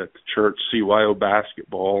at the church CYO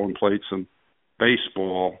basketball and played some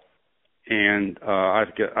baseball. And I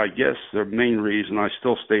guess the main reason I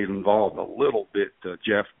still stayed involved a little bit,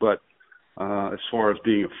 Jeff, but as far as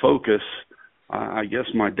being a focus, I guess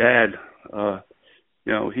my dad,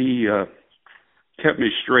 he kept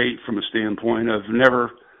me straight from a standpoint of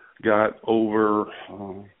never got over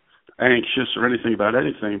anxious or anything about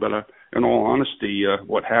anything. But in all honesty,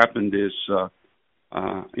 what happened is,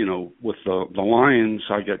 with the Lions,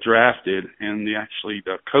 I got drafted, and the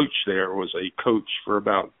coach there was a coach for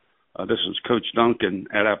about, this was Coach Duncan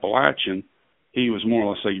at Appalachian. He was more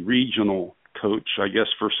or less a regional coach, I guess,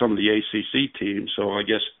 for some of the ACC teams. So I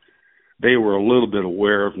guess they were a little bit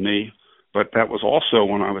aware of me. But that was also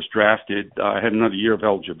when I was drafted. I had another year of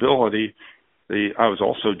eligibility. I was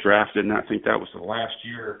also drafted, and I think that was the last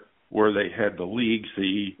year where they had the leagues,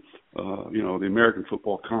 the American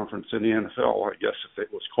Football Conference and the NFL, I guess if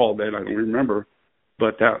it was called that, I don't remember. So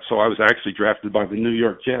I was actually drafted by the New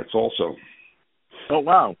York Jets also. Oh,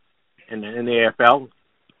 wow. In the AFL.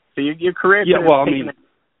 So your career you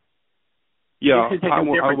could take a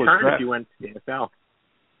different turn if you went to the NFL.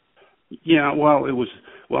 Yeah,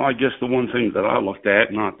 I guess the one thing that I looked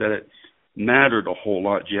at, not that it mattered a whole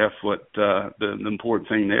lot, Jeff, but the important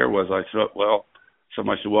thing there was I thought,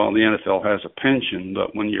 somebody said, the NFL has a pension,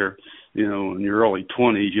 but when you're, in your early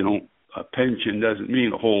 20s, a pension doesn't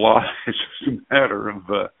mean a whole lot. It's just a matter of,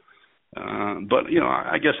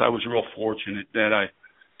 I guess I was real fortunate that I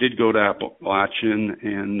did go to Appalachian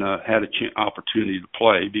and had an opportunity to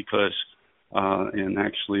play because, and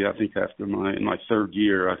actually I think after my third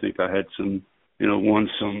year, I think I had some, won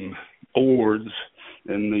some awards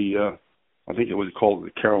in I think it was called the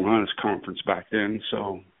Carolinas Conference back then.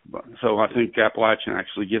 So I think Appalachian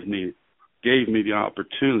actually gave me the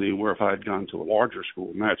opportunity where if I had gone to a larger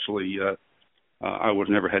school, naturally, I would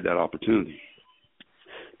have never had that opportunity.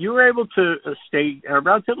 You were able to stay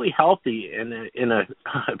relatively healthy in a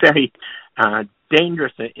very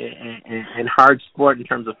dangerous and hard sport in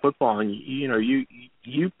terms of football. And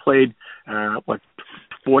you played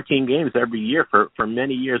 14 games every year for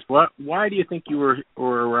many years. Why do you think you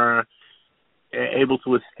were able to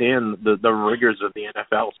withstand the rigors of the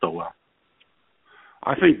NFL so well?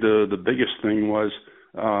 I think the biggest thing was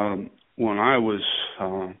when I was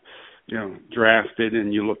drafted,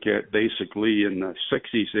 and you look at basically in the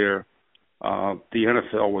 60s there, the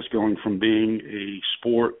NFL was going from being a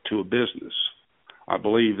sport to a business. I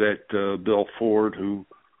believe that Bill Ford, who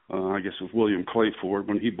I guess it was William Clay Ford,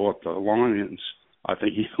 when he bought the Lions, I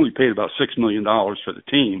think he only paid about $6 million for the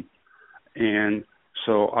team. And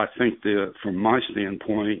so I think that from my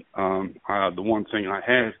standpoint, the one thing I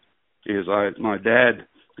had is my dad,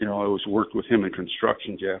 I always worked with him in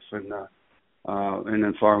construction, Jeff, and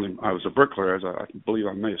then finally I was a bricklayer, as I believe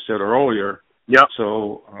I may have said earlier. Yep.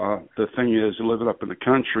 So the thing is, living up in the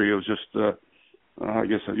country, it was just, I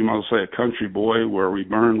guess you might as well say a country boy, where we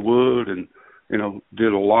burned wood and,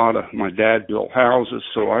 did a lot of, my dad built houses.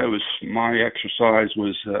 So my exercise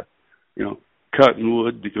was, cutting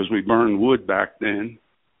wood, because we burned wood back then.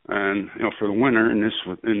 And, for the winter, and this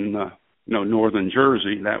was in, northern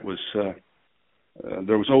Jersey, that was,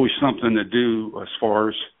 there was always something to do as far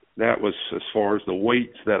as the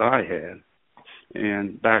weights that I had.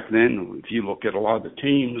 And back then, if you look at a lot of the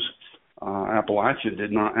teams, Appalachia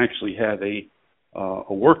did not actually have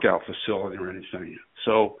a workout facility or anything.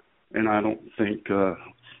 So, and I don't think,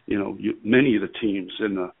 many of the teams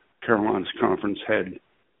in the Carolinas Conference had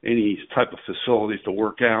any type of facilities to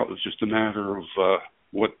work out. It was just a matter of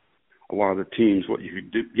what a lot of the teams, what you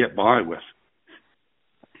could get by with.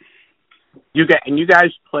 You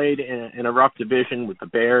guys played in a rough division with the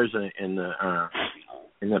Bears and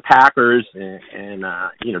the Packers and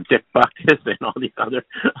Dick Butkus and all these other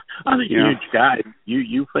huge guys.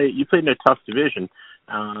 You played in a tough division.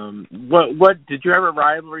 What did you have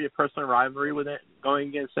a personal rivalry with it going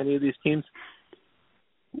against any of these teams?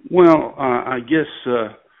 Well, I guess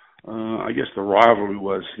the rivalry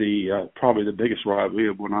was probably the biggest rivalry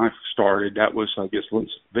when I started. That was, I guess, when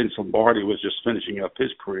Vince Lombardi was just finishing up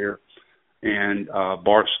his career, and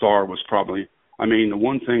Bart Starr was probably. I mean, the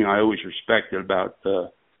one thing I always respected about the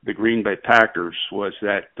Green Bay Packers was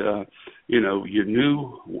that you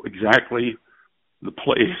knew exactly the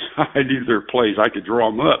plays. I knew their plays. I could draw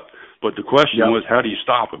them up, but the question was, how do you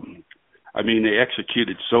stop them? I mean, they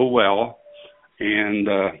executed so well. And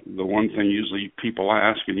the one thing usually people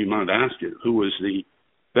ask, and you might ask it, who was the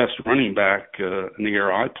best running back in the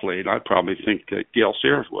era I played? I probably think Gale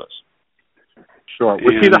Sayers was. Sure.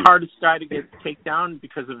 Was he the hardest guy to take down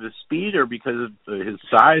because of his speed or because of his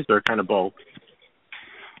size, or kind of both?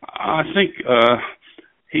 I think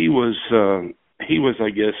he was, I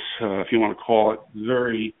guess, if you want to call it,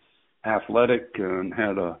 very athletic and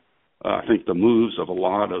had I think the moves of a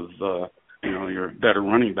lot of your better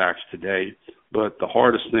running backs today. But the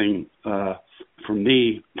hardest thing for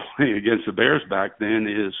me playing against the Bears back then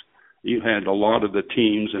is you had a lot of the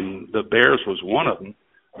teams, and the Bears was one of them,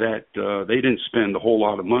 that they didn't spend a whole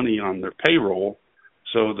lot of money on their payroll.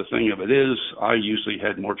 So the thing of it is, I usually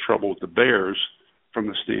had more trouble with the Bears from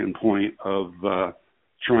the standpoint of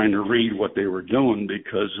trying to read what they were doing,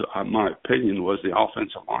 because my opinion was the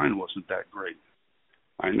offensive line wasn't that great.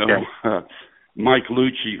 I know Mike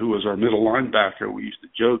Lucci, who was our middle linebacker, we used to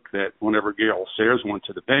joke that whenever Gale Sayers went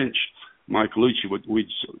to the bench, Mike Lucci we'd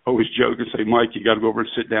always joke and say, Mike, you got to go over and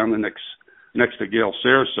sit down next to Gale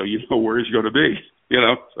Sayers so you know where he's going to be,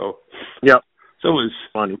 So So it was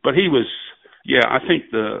funny, but he was. Yeah, I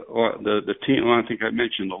think the team. I think I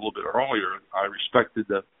mentioned a little bit earlier. I respected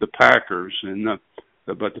the Packers,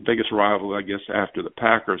 but the biggest rival, I guess, after the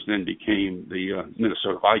Packers then became the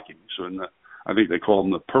Minnesota Vikings, and I think they called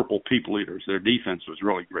them the Purple People Eaters. Their defense was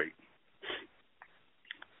really great.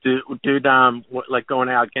 Did like going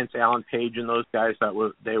out against Alan Page and those guys,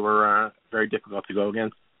 they were very difficult to go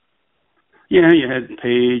against? Yeah, you had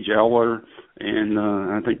Page, Eller, and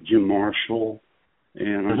I think Jim Marshall,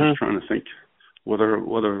 and I'm just trying to think whether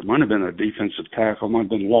it might have been a defensive tackle. It might have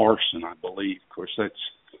been Larson, I believe. Of course, that's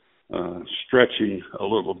stretching a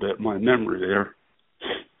little bit my memory there.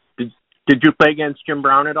 Did you play against Jim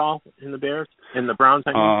Brown at all in the Bears? In the Browns,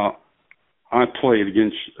 I mean? I played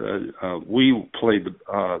against, we played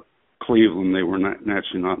Cleveland. They were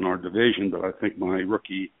naturally not in our division, but I think my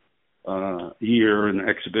rookie year in the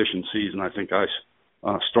exhibition season, I think I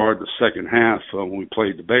started the second half when we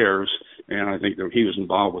played the Bears, and I think that he was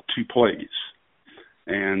involved with 2 plays.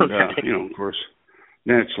 And, of course,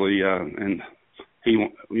 naturally, and he,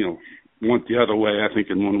 went the other way, I think,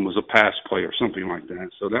 and one was a pass play or something like that.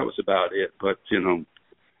 So that was about it. But,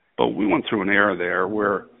 but we went through an era there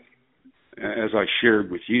where, as I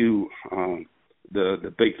shared with you,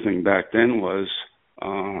 the big thing back then was,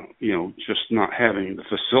 just not having the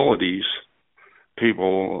facilities.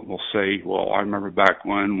 People will say, well, I remember back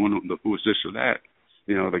when it was this or that.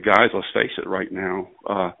 the guys, let's face it, right now,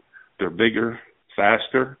 they're bigger,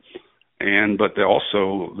 faster, but they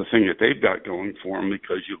also, the thing that they've got going for them,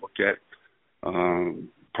 because you look at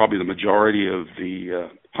probably the majority of the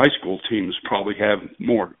high school teams probably have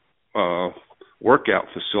more workout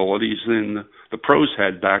facilities than the pros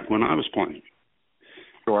had back when I was playing.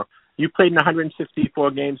 Sure. You played in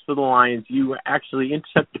 164 games for the Lions. You actually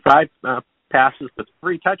intercepted 5 passes for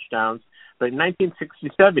 3 touchdowns. But in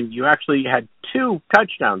 1967, you actually had 2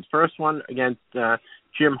 touchdowns. First one against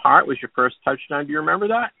Jim Hart was your first touchdown. Do you remember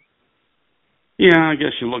that? Yeah, I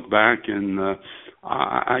guess you look back, and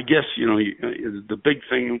I guess, the big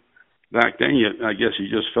thing back then, I guess you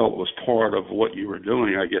just felt was part of what you were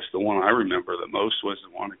doing. I guess the one I remember the most was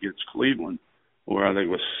the one against Cleveland, where I think it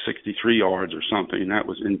was 63 yards or something. That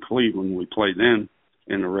was in Cleveland. We played then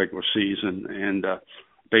in the regular season, and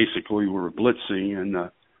basically we were blitzing, and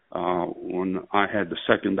when I had the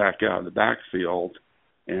second back out of the backfield,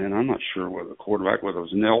 and I'm not sure whether the quarterback, whether it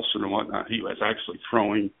was Nelson or whatnot, he was actually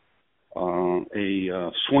throwing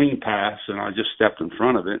a swing pass, and I just stepped in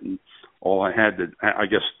front of it, and all I had to, I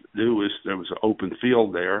guess, do was there was an open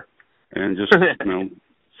field there, and just,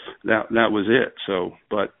 that was it. So,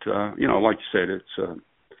 but, like you said, it's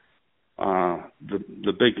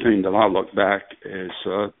the big thing that I look back is,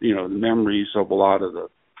 the memories of a lot of the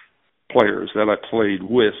players that I played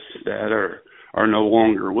with that are no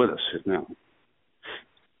longer with us now.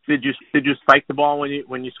 Did you spike the ball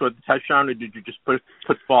when you scored the touchdown, or did you just put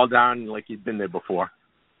the ball down like you'd been there before?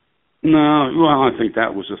 No, well, I think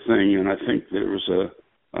that was a thing, and I think there was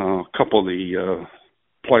a couple of the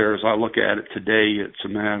players. I look at it today. It's a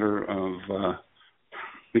matter of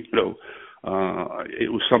it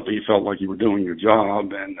was something you felt like you were doing your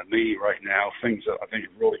job, and to me right now, things that I think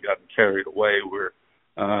have really gotten carried away where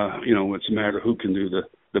it's a matter of who can do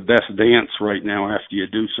the best dance right now after you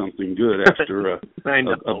do something good after a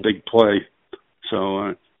big play.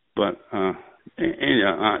 So, but I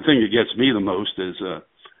think it gets me the most is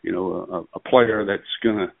a player that's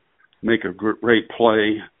going to make a great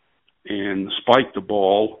play and spike the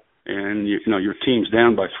ball, and your team's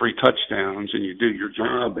down by 3 touchdowns, and you do your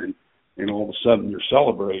job, and all of a sudden you're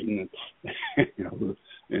celebrating.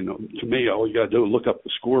 And to me, all you got to do is look up the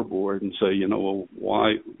scoreboard and say,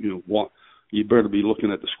 why you better be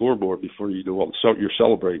looking at the scoreboard before you do all you're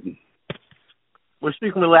celebrating. We're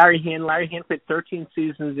speaking with Larry Hand. Larry Hand played 13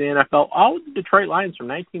 seasons in the NFL, all with the Detroit Lions from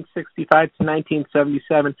 1965 to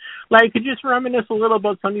 1977. Larry, could you just reminisce a little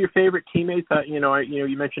about some of your favorite teammates? You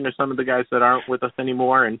mentioned there's some of the guys that aren't with us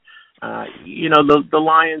anymore, and the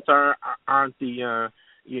Lions aren't the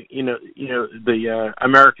the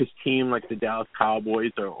America's team like the Dallas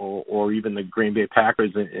Cowboys or even the Green Bay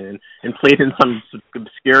Packers, and played in some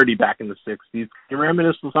obscurity back in the 60s. Can you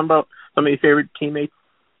reminisce about some of your favorite teammates?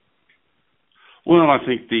 Well, I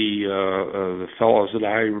think the fellows that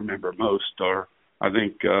I remember most are, I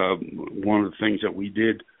think one of the things that we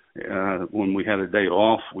did when we had a day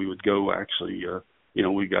off, we would go actually,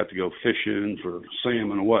 we got to go fishing for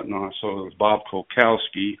salmon and whatnot. So it was Bob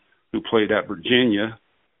Kolkowski, who played at Virginia,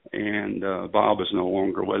 and Bob is no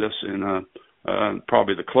longer with us. And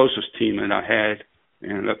probably the closest teammate I had,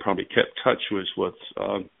 and that probably kept touch, was with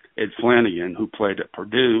Ed Flanagan, who played at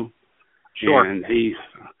Purdue. Sure. And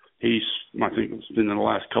he's, I think it's been in the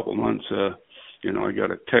last couple of months, I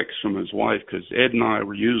got a text from his wife, because Ed and I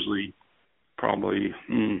were usually probably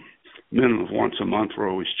minimum of once a month, we're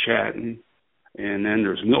always chatting. And then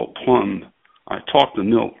there's Milt Plum. I talk to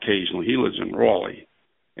Milt occasionally. He lives in Raleigh,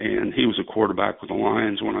 and he was a quarterback with the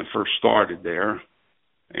Lions when I first started there.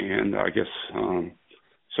 And I guess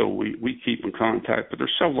so we keep in contact. But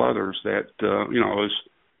there's several others that there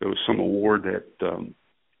was some award that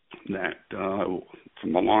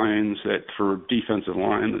from the Lions that for defensive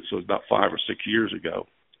line, that was about 5 or 6 years ago.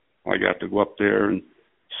 I got to go up there and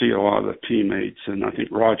see a lot of the teammates, and I think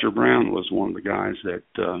Roger Brown was one of the guys that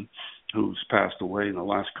who's passed away in the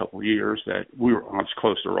last couple of years. That I was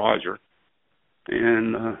close to Roger,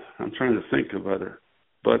 and I'm trying to think of other.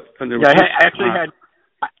 But there was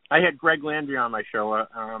I had Greg Landry on my show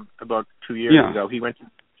about 2 years ago. He went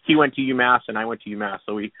to UMass and I went to UMass,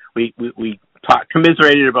 so we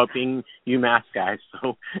commiserated about being UMass guys.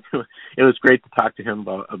 So it was great to talk to him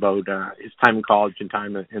about his time in college and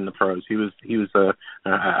time in the pros. He was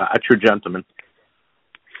a true gentleman.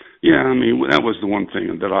 Yeah, I mean, that was the one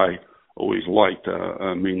thing that I always liked.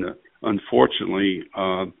 Unfortunately,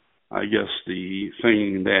 I guess the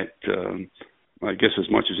thing that I guess as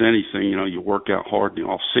much as anything, you work out hard in the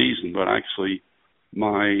off season, but actually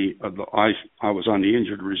I was on the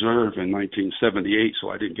injured reserve in 1978, so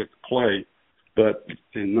I didn't get to play. But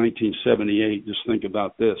in 1978, just think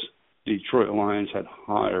about this. Detroit Lions had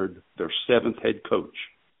hired their 7th head coach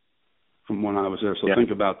from when I was there. So Yeah.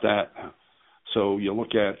 think about that. So you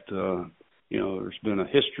look at, there's been a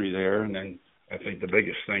history there. And then I think the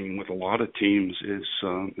biggest thing with a lot of teams is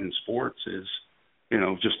in sports is,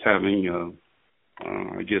 just having,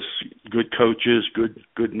 I guess, good coaches,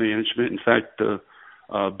 good management. In fact,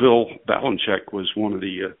 Bill Belichick was one of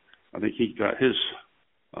the, I think he got his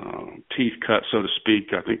teeth cut, so to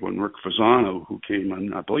speak. I think when Rick Fasano, who came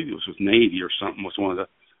in, I believe it was with Navy or something, was one of the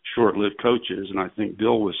short-lived coaches. And I think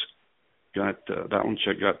Bill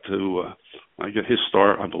Belichick got to, I get his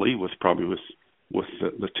start, I believe, with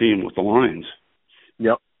the team with the Lions.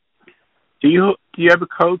 Yep. Do you have a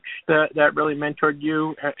coach that really mentored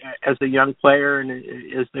you as a young player, and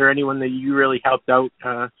is there anyone that you really helped out,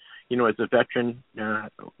 as a veteran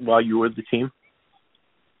while you were with the team?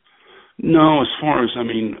 No, as far as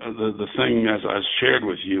the thing as I shared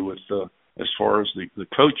with you as far as the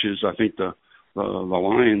coaches, I think the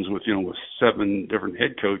Lions with 7 different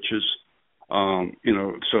head coaches,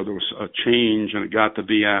 so there was a change, and it got to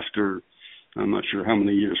be after, I'm not sure how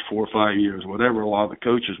many years, 4 or 5 years, whatever. A lot of the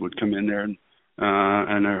coaches would come in there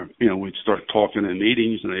and we'd start talking in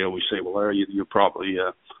meetings, and they always say, "Well, Larry, you probably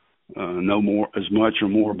know more, as much or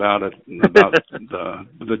more about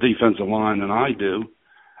the defensive line than I do."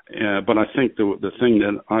 But I think the thing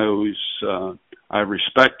that I always I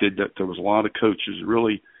respected, that there was a lot of coaches who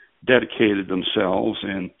really dedicated themselves,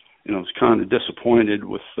 and was kind of disappointed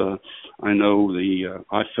with.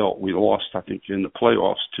 I felt we lost, I think, in the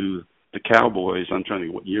playoffs to the Cowboys. I'm trying to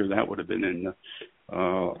think what year that would have been in.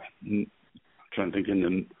 Trying to think in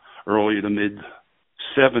the early to mid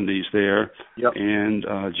 70s there. Yep. And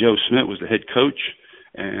Joe Smith was the head coach,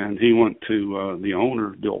 and he went to the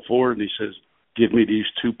owner, Bill Ford, and he says, "Give me these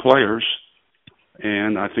 2 players,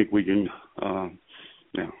 and I think we can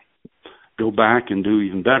go back and do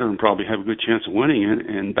even better and probably have a good chance of winning it."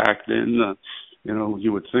 And back then,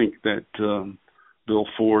 you would think that Bill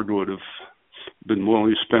Ford would have been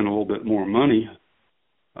willing to spend a little bit more money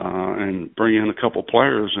and bring in a couple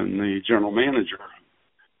players, and the general manager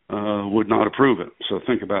would not approve it. So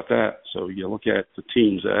think about that. So you look at the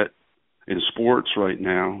teams in sports right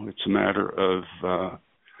now, it's a matter of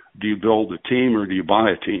do you build a team or do you buy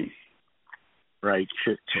a team? Right,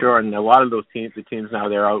 sure. And a lot of those teams, now,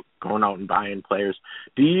 they're going out and buying players.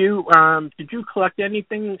 Did you collect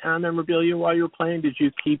anything memorabilia while you were playing? Did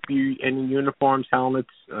you keep any uniforms, helmets,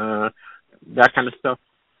 that kind of stuff?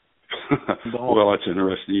 Well, that's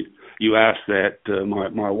interesting. You asked that.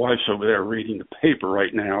 My wife's over there reading the paper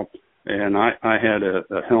right now, and I had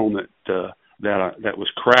a helmet that was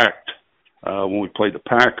cracked when we played the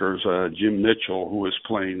Packers. Jim Mitchell, who was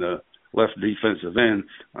playing the left defensive end,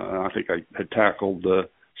 I think I had tackled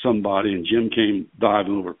somebody, and Jim came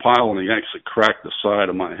diving over a pile, and he actually cracked the side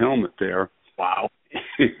of my helmet there. Wow.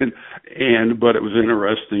 But it was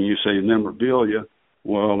interesting. You say memorabilia.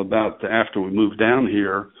 Well, about after we moved down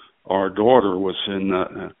here, our daughter was in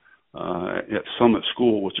at Summit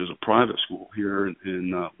School, which is a private school here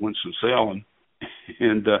in Winston-Salem.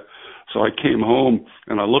 And so I came home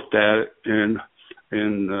and I looked at it, and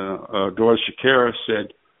Doris Shakira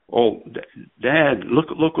said, "Oh, Dad,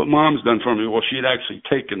 look what Mom's done for me." Well, she had actually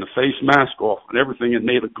taken the face mask off and everything and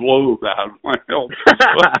made a globe out of my helmet.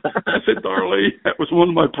 I said, "Darlene, that was one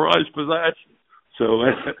of my prized possessions." So,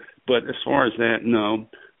 but as far as that, no.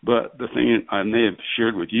 But the thing I may have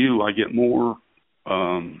shared with you, I get more.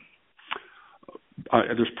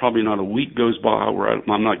 There's probably not a week goes by where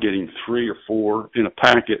I'm not getting 3 or 4 in a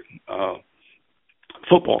packet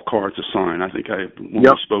football cards to sign. I think when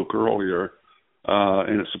we spoke earlier,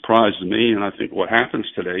 and it surprised me. And I think what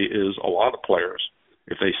happens today is a lot of players,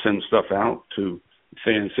 if they send stuff out to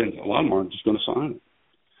fans, a lot of them aren't just going to sign it.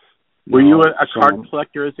 Were you a card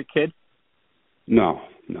collector as a kid? No.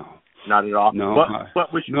 Not at all? No.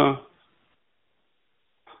 What was your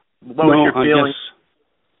feeling?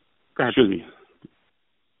 Go ahead. Excuse me.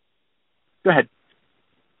 Go ahead.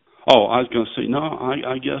 Oh, I was going to say, no,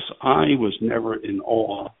 I guess I was never in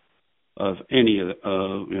awe of any of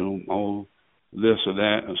this or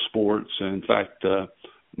that of sports. In fact,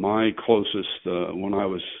 my closest, when I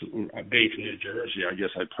was based in New Jersey, I guess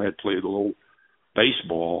I had played a little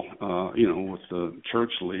baseball, with the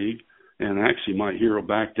church league. And actually, my hero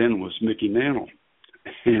back then was Mickey Mantle.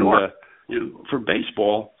 And for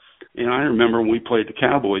baseball, and I remember when we played the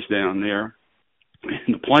Cowboys down there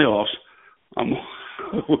in the playoffs,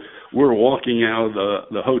 we're walking out of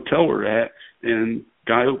the hotel we're at, and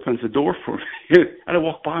guy opens the door for me. I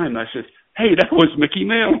walked by him, and I said, "Hey, that was Mickey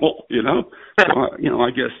Mantle," So,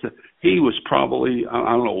 I guess he was probably,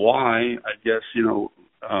 I don't know why, I guess,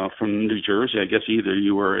 from New Jersey. I guess either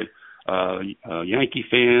you were a Yankee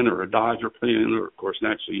fan or a Dodger fan, or of course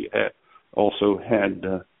naturally you also had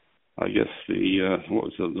I guess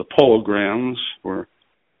the Polo Grounds,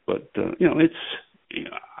 but it's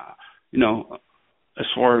as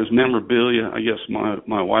far as memorabilia, I guess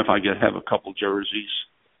my wife, I have a couple jerseys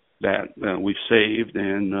that we've saved,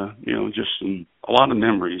 and just a lot of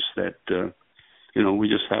memories that we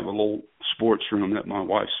just have a little sports room that my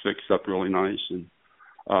wife's fixed up really nice. And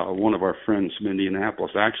one of our friends from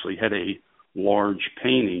Indianapolis actually had a large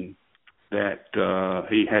painting that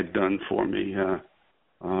he had done for me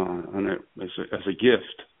and as a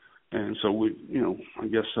gift. And so we, I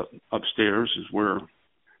guess upstairs is where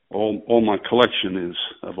all my collection is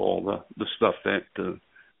of all the stuff that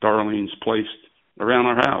Darlene's placed around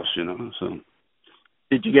our house, So,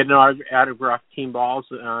 did you get an autographed team balls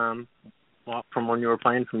from when you were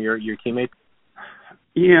playing from your teammates?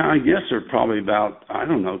 Yeah, I guess there are probably about, I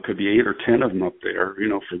don't know, could be 8 or 10 of them up there,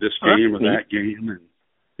 for this game or that game, and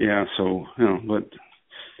yeah. So,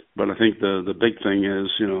 but I think the big thing is,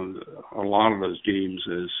 a lot of those games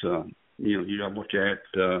is, you got to look at.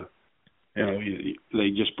 They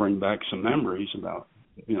just bring back some memories about,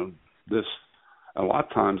 this. A lot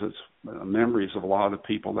of times it's memories of a lot of the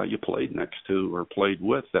people that you played next to or played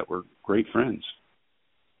with that were great friends.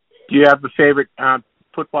 Do you have a favorite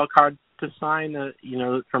football card to sign,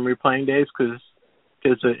 from your playing days? Because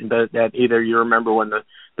that either you remember when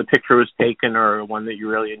the picture was taken or one that you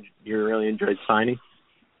really enjoyed signing?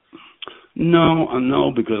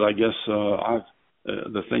 No, because I guess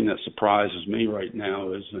the thing that surprises me right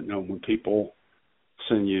now is that, when people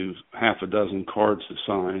send you half a dozen cards to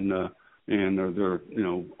sign, and they're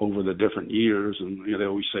over the different years, and they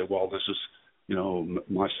always say, well, this is,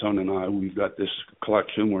 my son and I, we've got this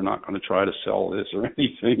collection. We're not going to try to sell this or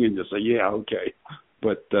anything, and just say, yeah, okay.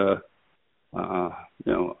 But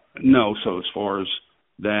no. So as far as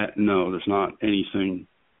that, no, there's not anything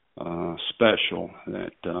special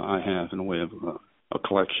that I have in the way of a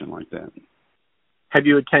collection like that. Have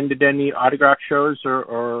you attended any autograph shows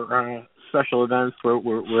or special events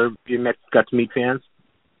where you got to meet fans?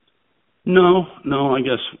 No. I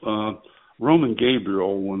guess Roman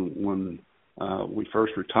Gabriel, when we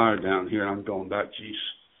first retired down here, I'm going back,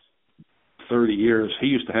 30 years. He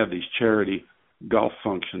used to have these charity golf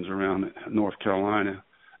functions around North Carolina,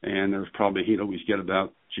 and there's probably he'd always get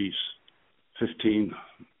about 15,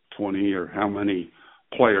 20 or how many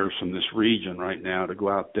players from this region right now to go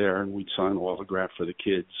out there, and we'd sign autograph for the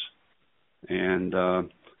kids. And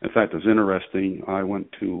in fact, it was interesting. I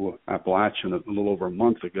went to Appalachian a little over a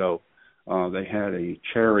month ago. They had a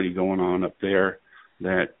charity going on up there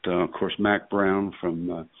that, of course, Mac Brown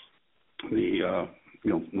from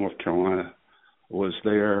North Carolina was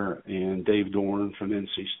there, and Dave Dorn from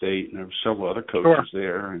NC State, and there were several other coaches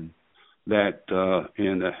there. And that,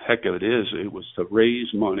 and the heck of it was to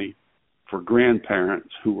raise money for grandparents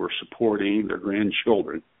who were supporting their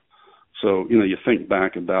grandchildren. So, you think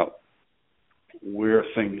back about where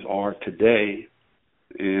things are today,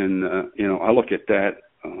 and, I look at that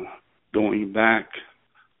going back.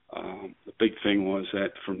 The big thing was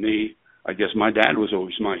that for me, I guess my dad was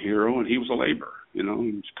always my hero, and he was a laborer, he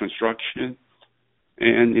was construction.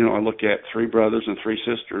 And, I look at 3 brothers and 3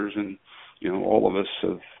 sisters, and, all of us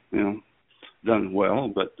have, done well.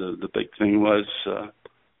 But the big thing was,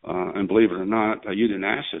 and believe it or not, you didn't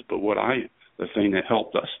ask it, but the thing that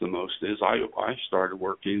helped us the most is I started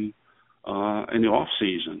working in the off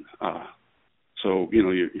season. So,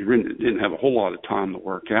 you really didn't have a whole lot of time to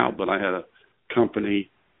work out, but I had a company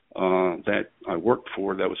that I worked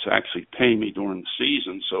for that was actually paying me during the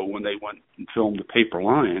season. So when they went and filmed The Paper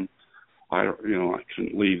Lion, I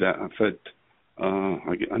couldn't leave that. I said,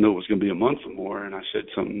 I know it was going to be a month or more, and I said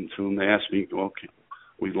something to them. They asked me, well,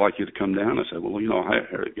 we'd like you to come down. I said, well,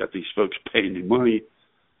 I got these folks paying me money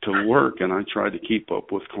to work, and I tried to keep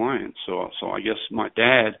up with clients. So I guess my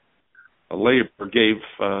dad, a laborer, gave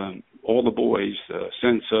all the boys a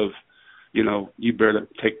sense of, you better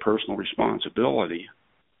take personal responsibility.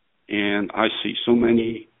 And I see so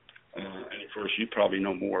many, and of course you probably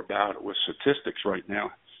know more about it with statistics right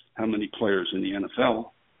now, how many players in the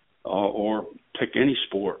NFL or pick any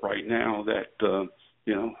sport right now that,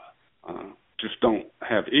 just don't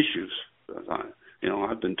have issues.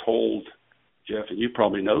 I've been told, Jeff, and you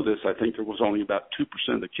probably know this, I think there was only about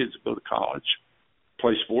 2% of the kids that go to college,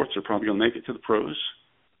 play sports, are probably going to make it to the pros.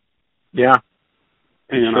 Yeah.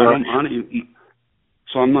 And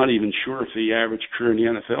I'm not even sure if the average career in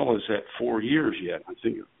the NFL is at 4 years yet. I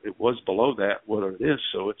think it was below that, whether it is.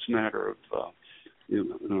 So it's a matter of,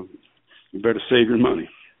 you better save your money.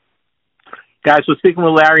 Guys, we're speaking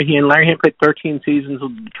with Larry Hand. Larry Hand played 13 seasons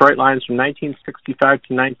with the Detroit Lions from 1965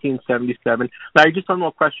 to 1977. Larry, just one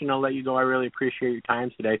more question. I'll let you go. I really appreciate your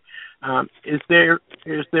time today. Is there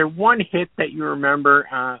one hit that you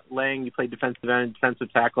remember laying? You played defensive end,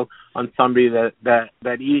 defensive tackle on somebody that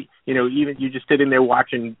even you just sitting there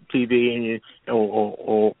watching TV and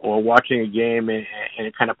or watching a game and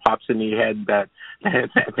it kind of pops into your head that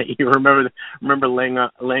you remember laying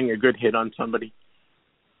a good hit on somebody.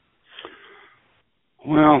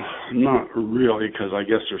 Well, not really, because I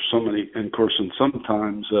guess there's so many, and of course, and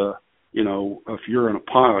sometimes, if you're in a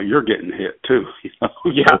pile, you're getting hit too.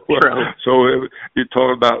 Yeah, true. So you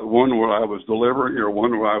talk about one where I was delivering or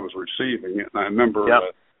one where I was receiving it. And I remember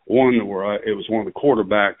one where it was one of the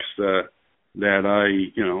quarterbacks that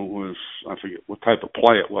I forget what type of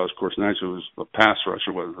play it was. Of course, naturally it was a pass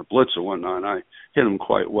rusher, was a blitz or whatnot, and I hit him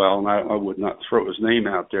quite well. And I would not throw his name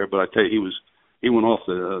out there, but I tell you, he went off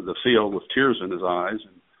the field with tears in his eyes,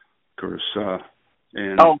 and of course,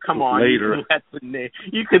 and oh, come on! Later,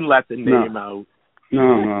 you can let the name out. No,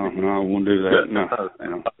 I won't do that. No,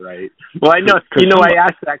 right. Well, I know. I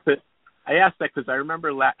asked that because I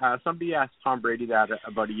remember somebody asked Tom Brady that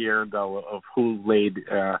about a year ago of who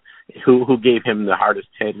gave him the hardest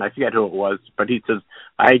hit, and I forget who it was, but he says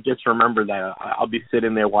I just remember that I'll be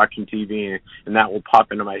sitting there watching TV and that will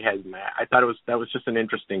pop into my head, and I thought that was just an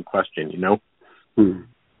interesting question, Hmm.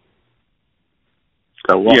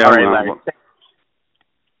 So, all right, Larry.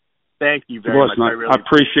 Thank you very much. I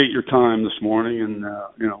appreciate your time this morning, and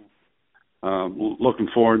looking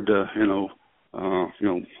forward to of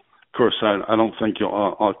course I don't think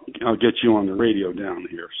I'll get you on the radio down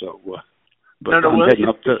here. So, but I'm heading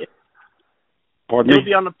up to. Pardon me?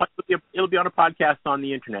 It'll be on a podcast on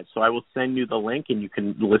the internet. So I will send you the link, and you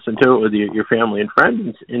can listen to it with your family and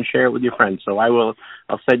friends, and share it with your friends. So I'll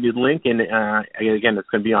send you the link, and again, it's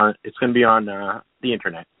going to be on the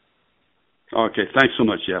internet. Okay, thanks so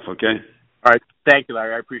much, Jeff. Okay. All right, thank you,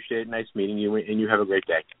 Larry. I appreciate it. Nice meeting you, and you have a great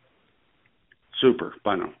day. Super.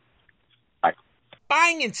 Bye now. Bye.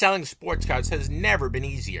 Buying and selling sports cards has never been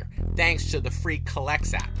easier, thanks to the free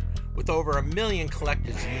Collects app. With over 1 million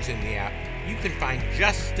collectors using the app, you can find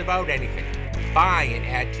just about anything. Buy and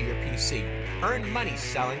add to your PC, earn money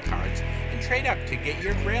selling cards, and trade up to get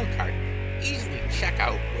your Grail card. Easily check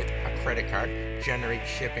out with a credit card, generate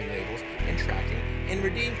shipping labels and tracking, and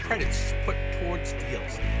redeem credits put towards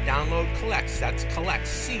deals. Download Collects, that's Collects,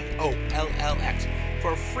 C-O-L-L-X,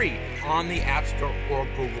 for free on the App Store or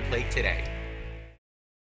Google Play today.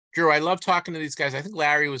 Drew, I love talking to these guys. I think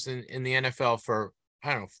Larry was in the NFL for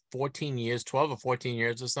 14 years, 12 or 14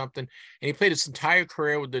 years or something. And he played his entire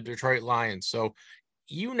career with the Detroit Lions. So,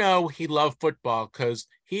 he loved football because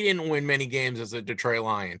he didn't win many games as a Detroit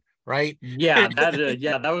Lion, right? Yeah,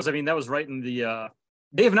 that was right in the,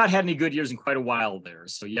 they have not had any good years in quite a while there.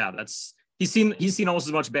 So yeah, he's seen almost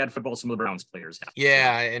as much bad football as some of the Browns players have.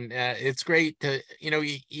 Yeah. And it's great to,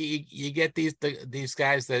 you get these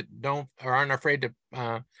guys that aren't afraid to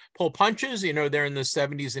pull punches. They're in the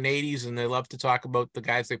 70s and 80s, and they love to talk about the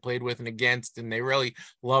guys they played with and against, and they really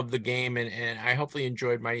love the game. And I hopefully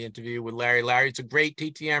enjoyed my interview with Larry. Larry's a great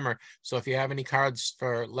TTMer. So if you have any cards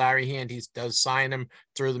for Larry Hand, he does sign them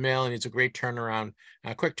through the mail, and it's a great turnaround,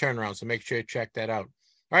 quick turnaround. So make sure you check that out.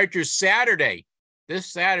 All right, Drew,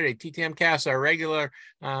 this Saturday, TTMcast, our regular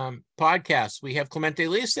podcast, we have Clemente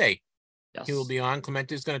Lise. Yes. He will be on.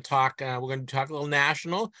 Clemente's going to talk. We're going to talk a little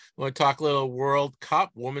national. We're going to talk a little World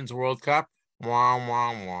Cup, Women's World Cup. Wah,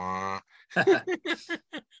 wah, wah.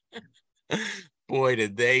 Boy,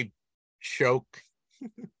 did they choke.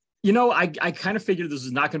 I kind of figured this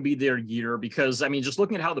was not going to be their year because, just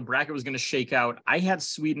looking at how the bracket was going to shake out, I had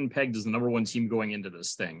Sweden pegged as the number one team going into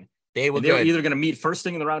this thing. They were either going to meet first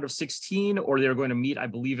thing in the round of 16, or they were going to meet, I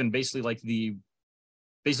believe, in basically what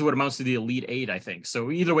amounts to the Elite Eight, I think. So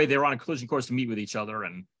either way, they were on a collision course to meet with each other,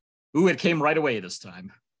 and it came right away this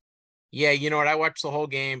time. Yeah, you know what? I watched the whole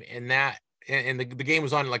game, and the game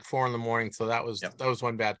was on at like 4 a.m, so that was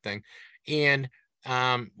one bad thing. And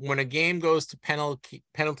when a game goes to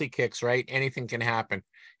penalty kicks, right, anything can happen.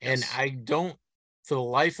 Yes. And I don't, for the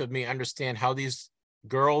life of me, understand how these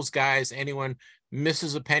girls, guys, anyone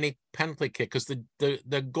misses a penalty kick, because the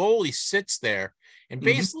goalie sits there and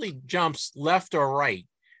basically jumps left or right.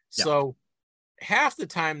 Yeah. So half the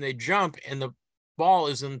time they jump and the ball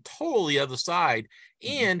is in totally other side.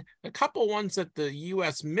 And a couple ones that the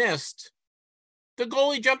U.S. missed, the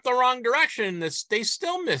goalie jumped the wrong direction. They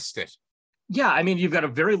still missed it. Yeah, you've got a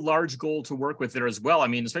very large goal to work with there as well.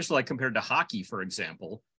 Especially like compared to hockey, for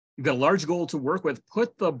example. You've got a large goal to work with.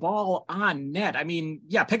 Put the ball on net. I mean,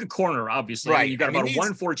 yeah, pick a corner, obviously. Right. I mean, you've got about a 1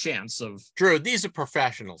 in 4 chance of. Drew, these are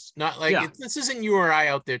professionals. Not like this isn't you or I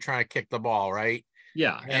out there trying to kick the ball, right?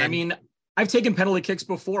 Yeah. And I mean, I've taken penalty kicks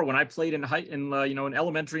before when I played in in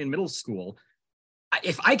elementary and middle school.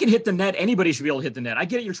 If I can hit the net, anybody should be able to hit the net. I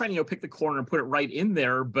get it. You're trying to pick the corner and put it right in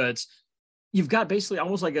there, but you've got basically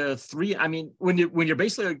almost like a 3. I mean, when a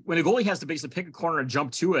goalie has to basically pick a corner and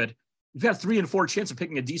jump to it, you've got a 3 in 4 chance of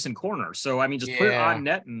picking a decent corner. So I mean, just put it on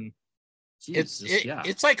net and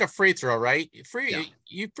it's like a free throw, right?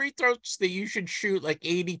 You free throws that you should shoot like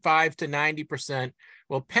 85 to 90%.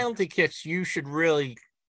 Well, penalty kicks you should hit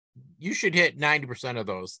 90% of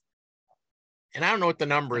those. And I don't know what the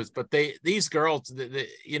number is, but these girls,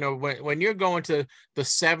 when you're going to the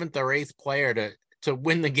 7th or 8th player to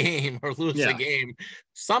win the game or lose the game,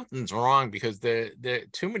 something's wrong because the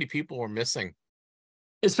too many people were missing.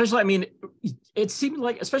 Especially, I mean, it seemed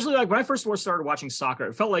like, especially like when I first started watching soccer,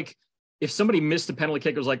 it felt like if somebody missed a penalty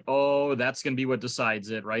kick, it was like, oh, that's going to be what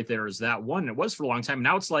decides it right there is that one. It was for a long time.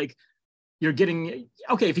 Now it's like you're getting,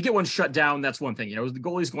 okay, if you get one shut down, that's one thing. The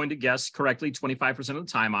goalie's going to guess correctly 25% of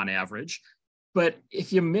the time on average. But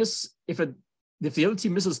if you miss, if the other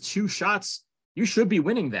team misses 2 shots, you should be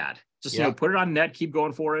winning that. Just put it on net, keep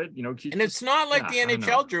going for it. And it's not like the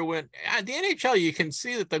NHL, Drew. When the NHL, you can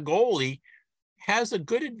see that the goalie has a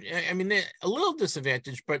little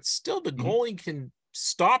disadvantage, but still the goalie can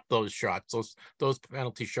stop those shots, those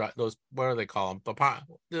penalty shots. Those, what do they call them?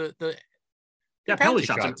 The penalty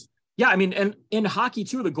shots. Yeah, I mean, and in hockey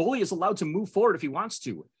too, the goalie is allowed to move forward if he wants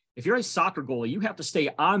to. If you're a soccer goalie, you have to stay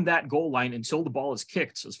on that goal line until the ball is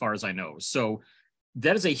kicked, as far as I know. So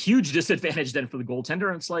that is a huge disadvantage then for the goaltender.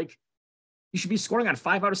 And it's like, you should be scoring on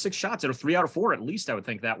 5 out of 6 shots or 3 out of 4, at least, I would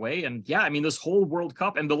think that way. And yeah, I mean, this whole World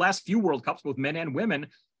Cup and the last few World Cups, both men and women,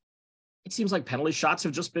 it seems like penalty shots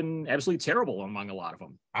have just been absolutely terrible among a lot of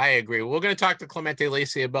them. I agree. We're going to talk to Clemente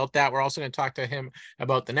Lacey about that. We're also going to talk to him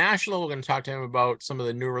about the National. We're going to talk to him about some of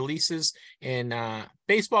the new releases in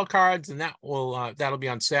baseball cards, and that'll be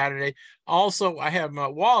on Saturday. Also, I have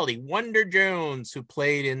Wally Wonder Jones, who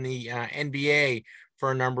played in the NBA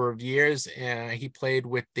for a number of years. He played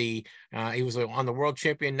with he was on the world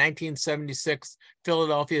champion 1976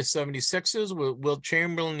 Philadelphia 76ers with Wilt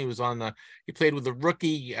Chamberlain. He played with the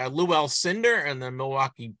rookie Lou Alcindor and the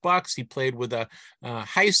Milwaukee Bucks. He played with a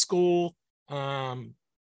high school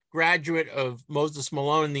graduate of Moses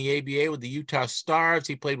Malone in the ABA with the Utah Stars.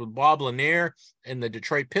 He played with Bob Lanier and the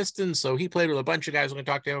Detroit Pistons. So he played with a bunch of guys. We're going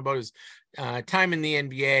to talk to him about his time in the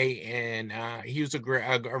NBA, and he was a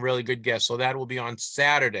really good guest. So that will be on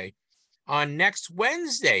Saturday. On next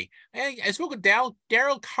Wednesday, I spoke with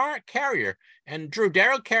Daryl Carrier. And Drew,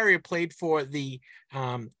 Daryl Carrier played for the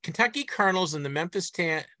Kentucky Colonels and the Memphis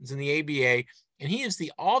Tans in the ABA, and he is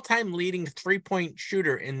the all-time leading three-point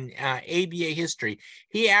shooter in ABA history.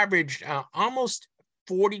 He averaged almost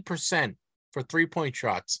 40% for three-point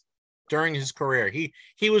shots during his career.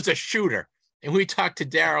 He was a shooter. And we talked to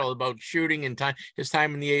Daryl about shooting and his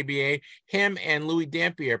time in the ABA. Him and Louis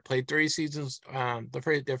Dampier played 3 seasons,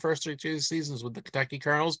 their first 3 seasons with the Kentucky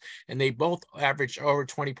Colonels, and they both averaged over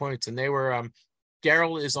 20 points. And they were,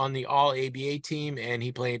 Daryl is on the All-ABA team, and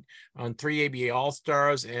he played on 3 ABA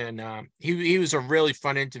All-Stars, and he was a really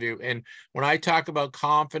fun interview. And when I talk about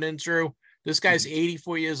confidence, Drew, this guy's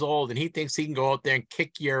 84 years old, and he thinks he can go out there and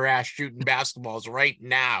kick your ass shooting basketballs right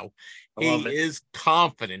now. He is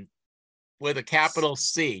confident. With a capital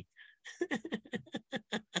C.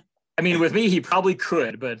 I mean, with me, he probably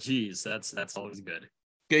could, but geez, that's always good.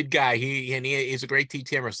 Good guy. He's a great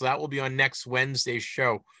TTMer. So that will be on next Wednesday's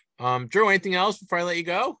show. Drew, anything else before I let you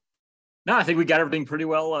go? No, I think we got everything pretty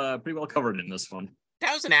well covered in this one.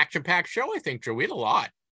 That was an action-packed show, I think, Drew. We had a lot.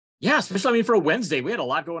 Yeah, especially for a Wednesday, we had a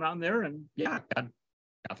lot going on there, and yeah, got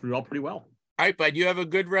through it all pretty well. All right, bud. You have a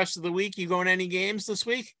good rest of the week. You going to any games this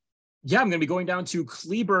week? Yeah, I'm going to be going down to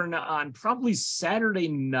Cleburne on probably Saturday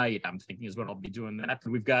night, I'm thinking is what I'll be doing that.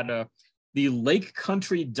 We've got the Lake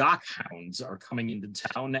Country Dock Hounds are coming into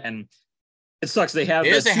town, and it sucks. They have...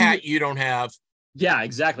 There's a hat you don't have. Yeah,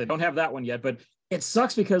 exactly. I don't have that one yet, but it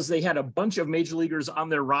sucks because they had a bunch of major leaguers on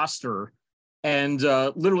their roster, and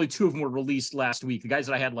literally 2 of them were released last week. The guys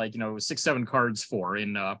that I had 6-7 cards for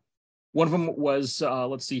in... One of them was,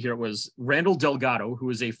 let's see here, it was Randall Delgado, who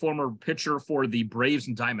is a former pitcher for the Braves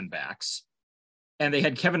and Diamondbacks. And they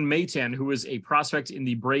had Kevin Maytan, who is a prospect in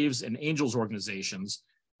the Braves and Angels organizations.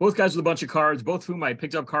 Both guys with a bunch of cards, both of whom I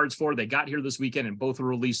picked up cards for. They got here this weekend, and both were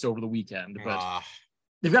released over the weekend. But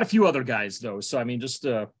they've got a few other guys, though. So, I mean, just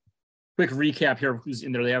a quick recap here of who's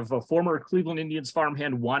in there. They have a former Cleveland Indians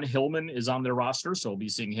farmhand, Juan Hillman, is on their roster, so we'll be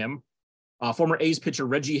seeing him. Former A's pitcher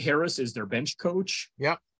Reggie Harris is their bench coach.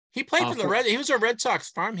 Yep. He played for the Red. He was a Red Sox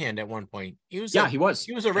farmhand at one point. He was he was.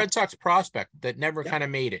 He was a Red Sox prospect that never kind of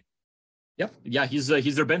made it. Yep. Yeah, he's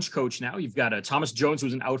their bench coach now. You've got Thomas Jones,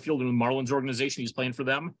 who's an outfielder in the Marlins organization. He's playing for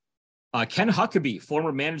them. Ken Huckabee,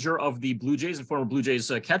 former manager of the Blue Jays and former Blue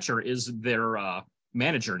Jays catcher, is their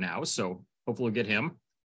manager now. So hopefully we'll get him.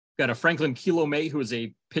 Got a Franklin Kilome, who is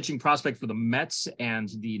a pitching prospect for the Mets and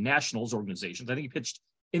the Nationals organizations. I think he pitched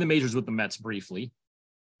in the majors with the Mets briefly.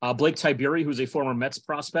 Blake Tiberi, who's a former Mets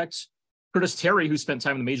prospect. Curtis Terry, who spent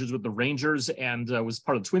time in the majors with the Rangers and was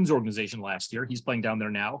part of the Twins organization last year. He's playing down there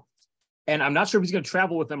now. And I'm not sure if he's going to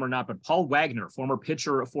travel with them or not, but Paul Wagner, former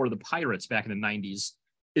pitcher for the Pirates back in the 90s,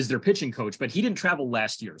 is their pitching coach, but he didn't travel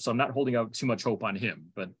last year. So I'm not holding out too much hope on him.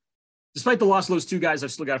 But despite the loss of those two guys,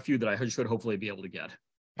 I've still got a few that I should hopefully be able to get.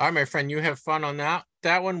 All right, my friend, you have fun on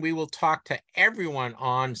that one. We will talk to everyone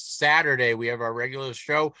on Saturday. We have our regular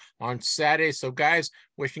show on Saturday. So, guys,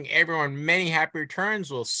 wishing everyone many happy returns.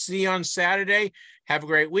 We'll see you on Saturday. Have a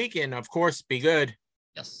great weekend. Of course, be good.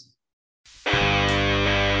 Yes.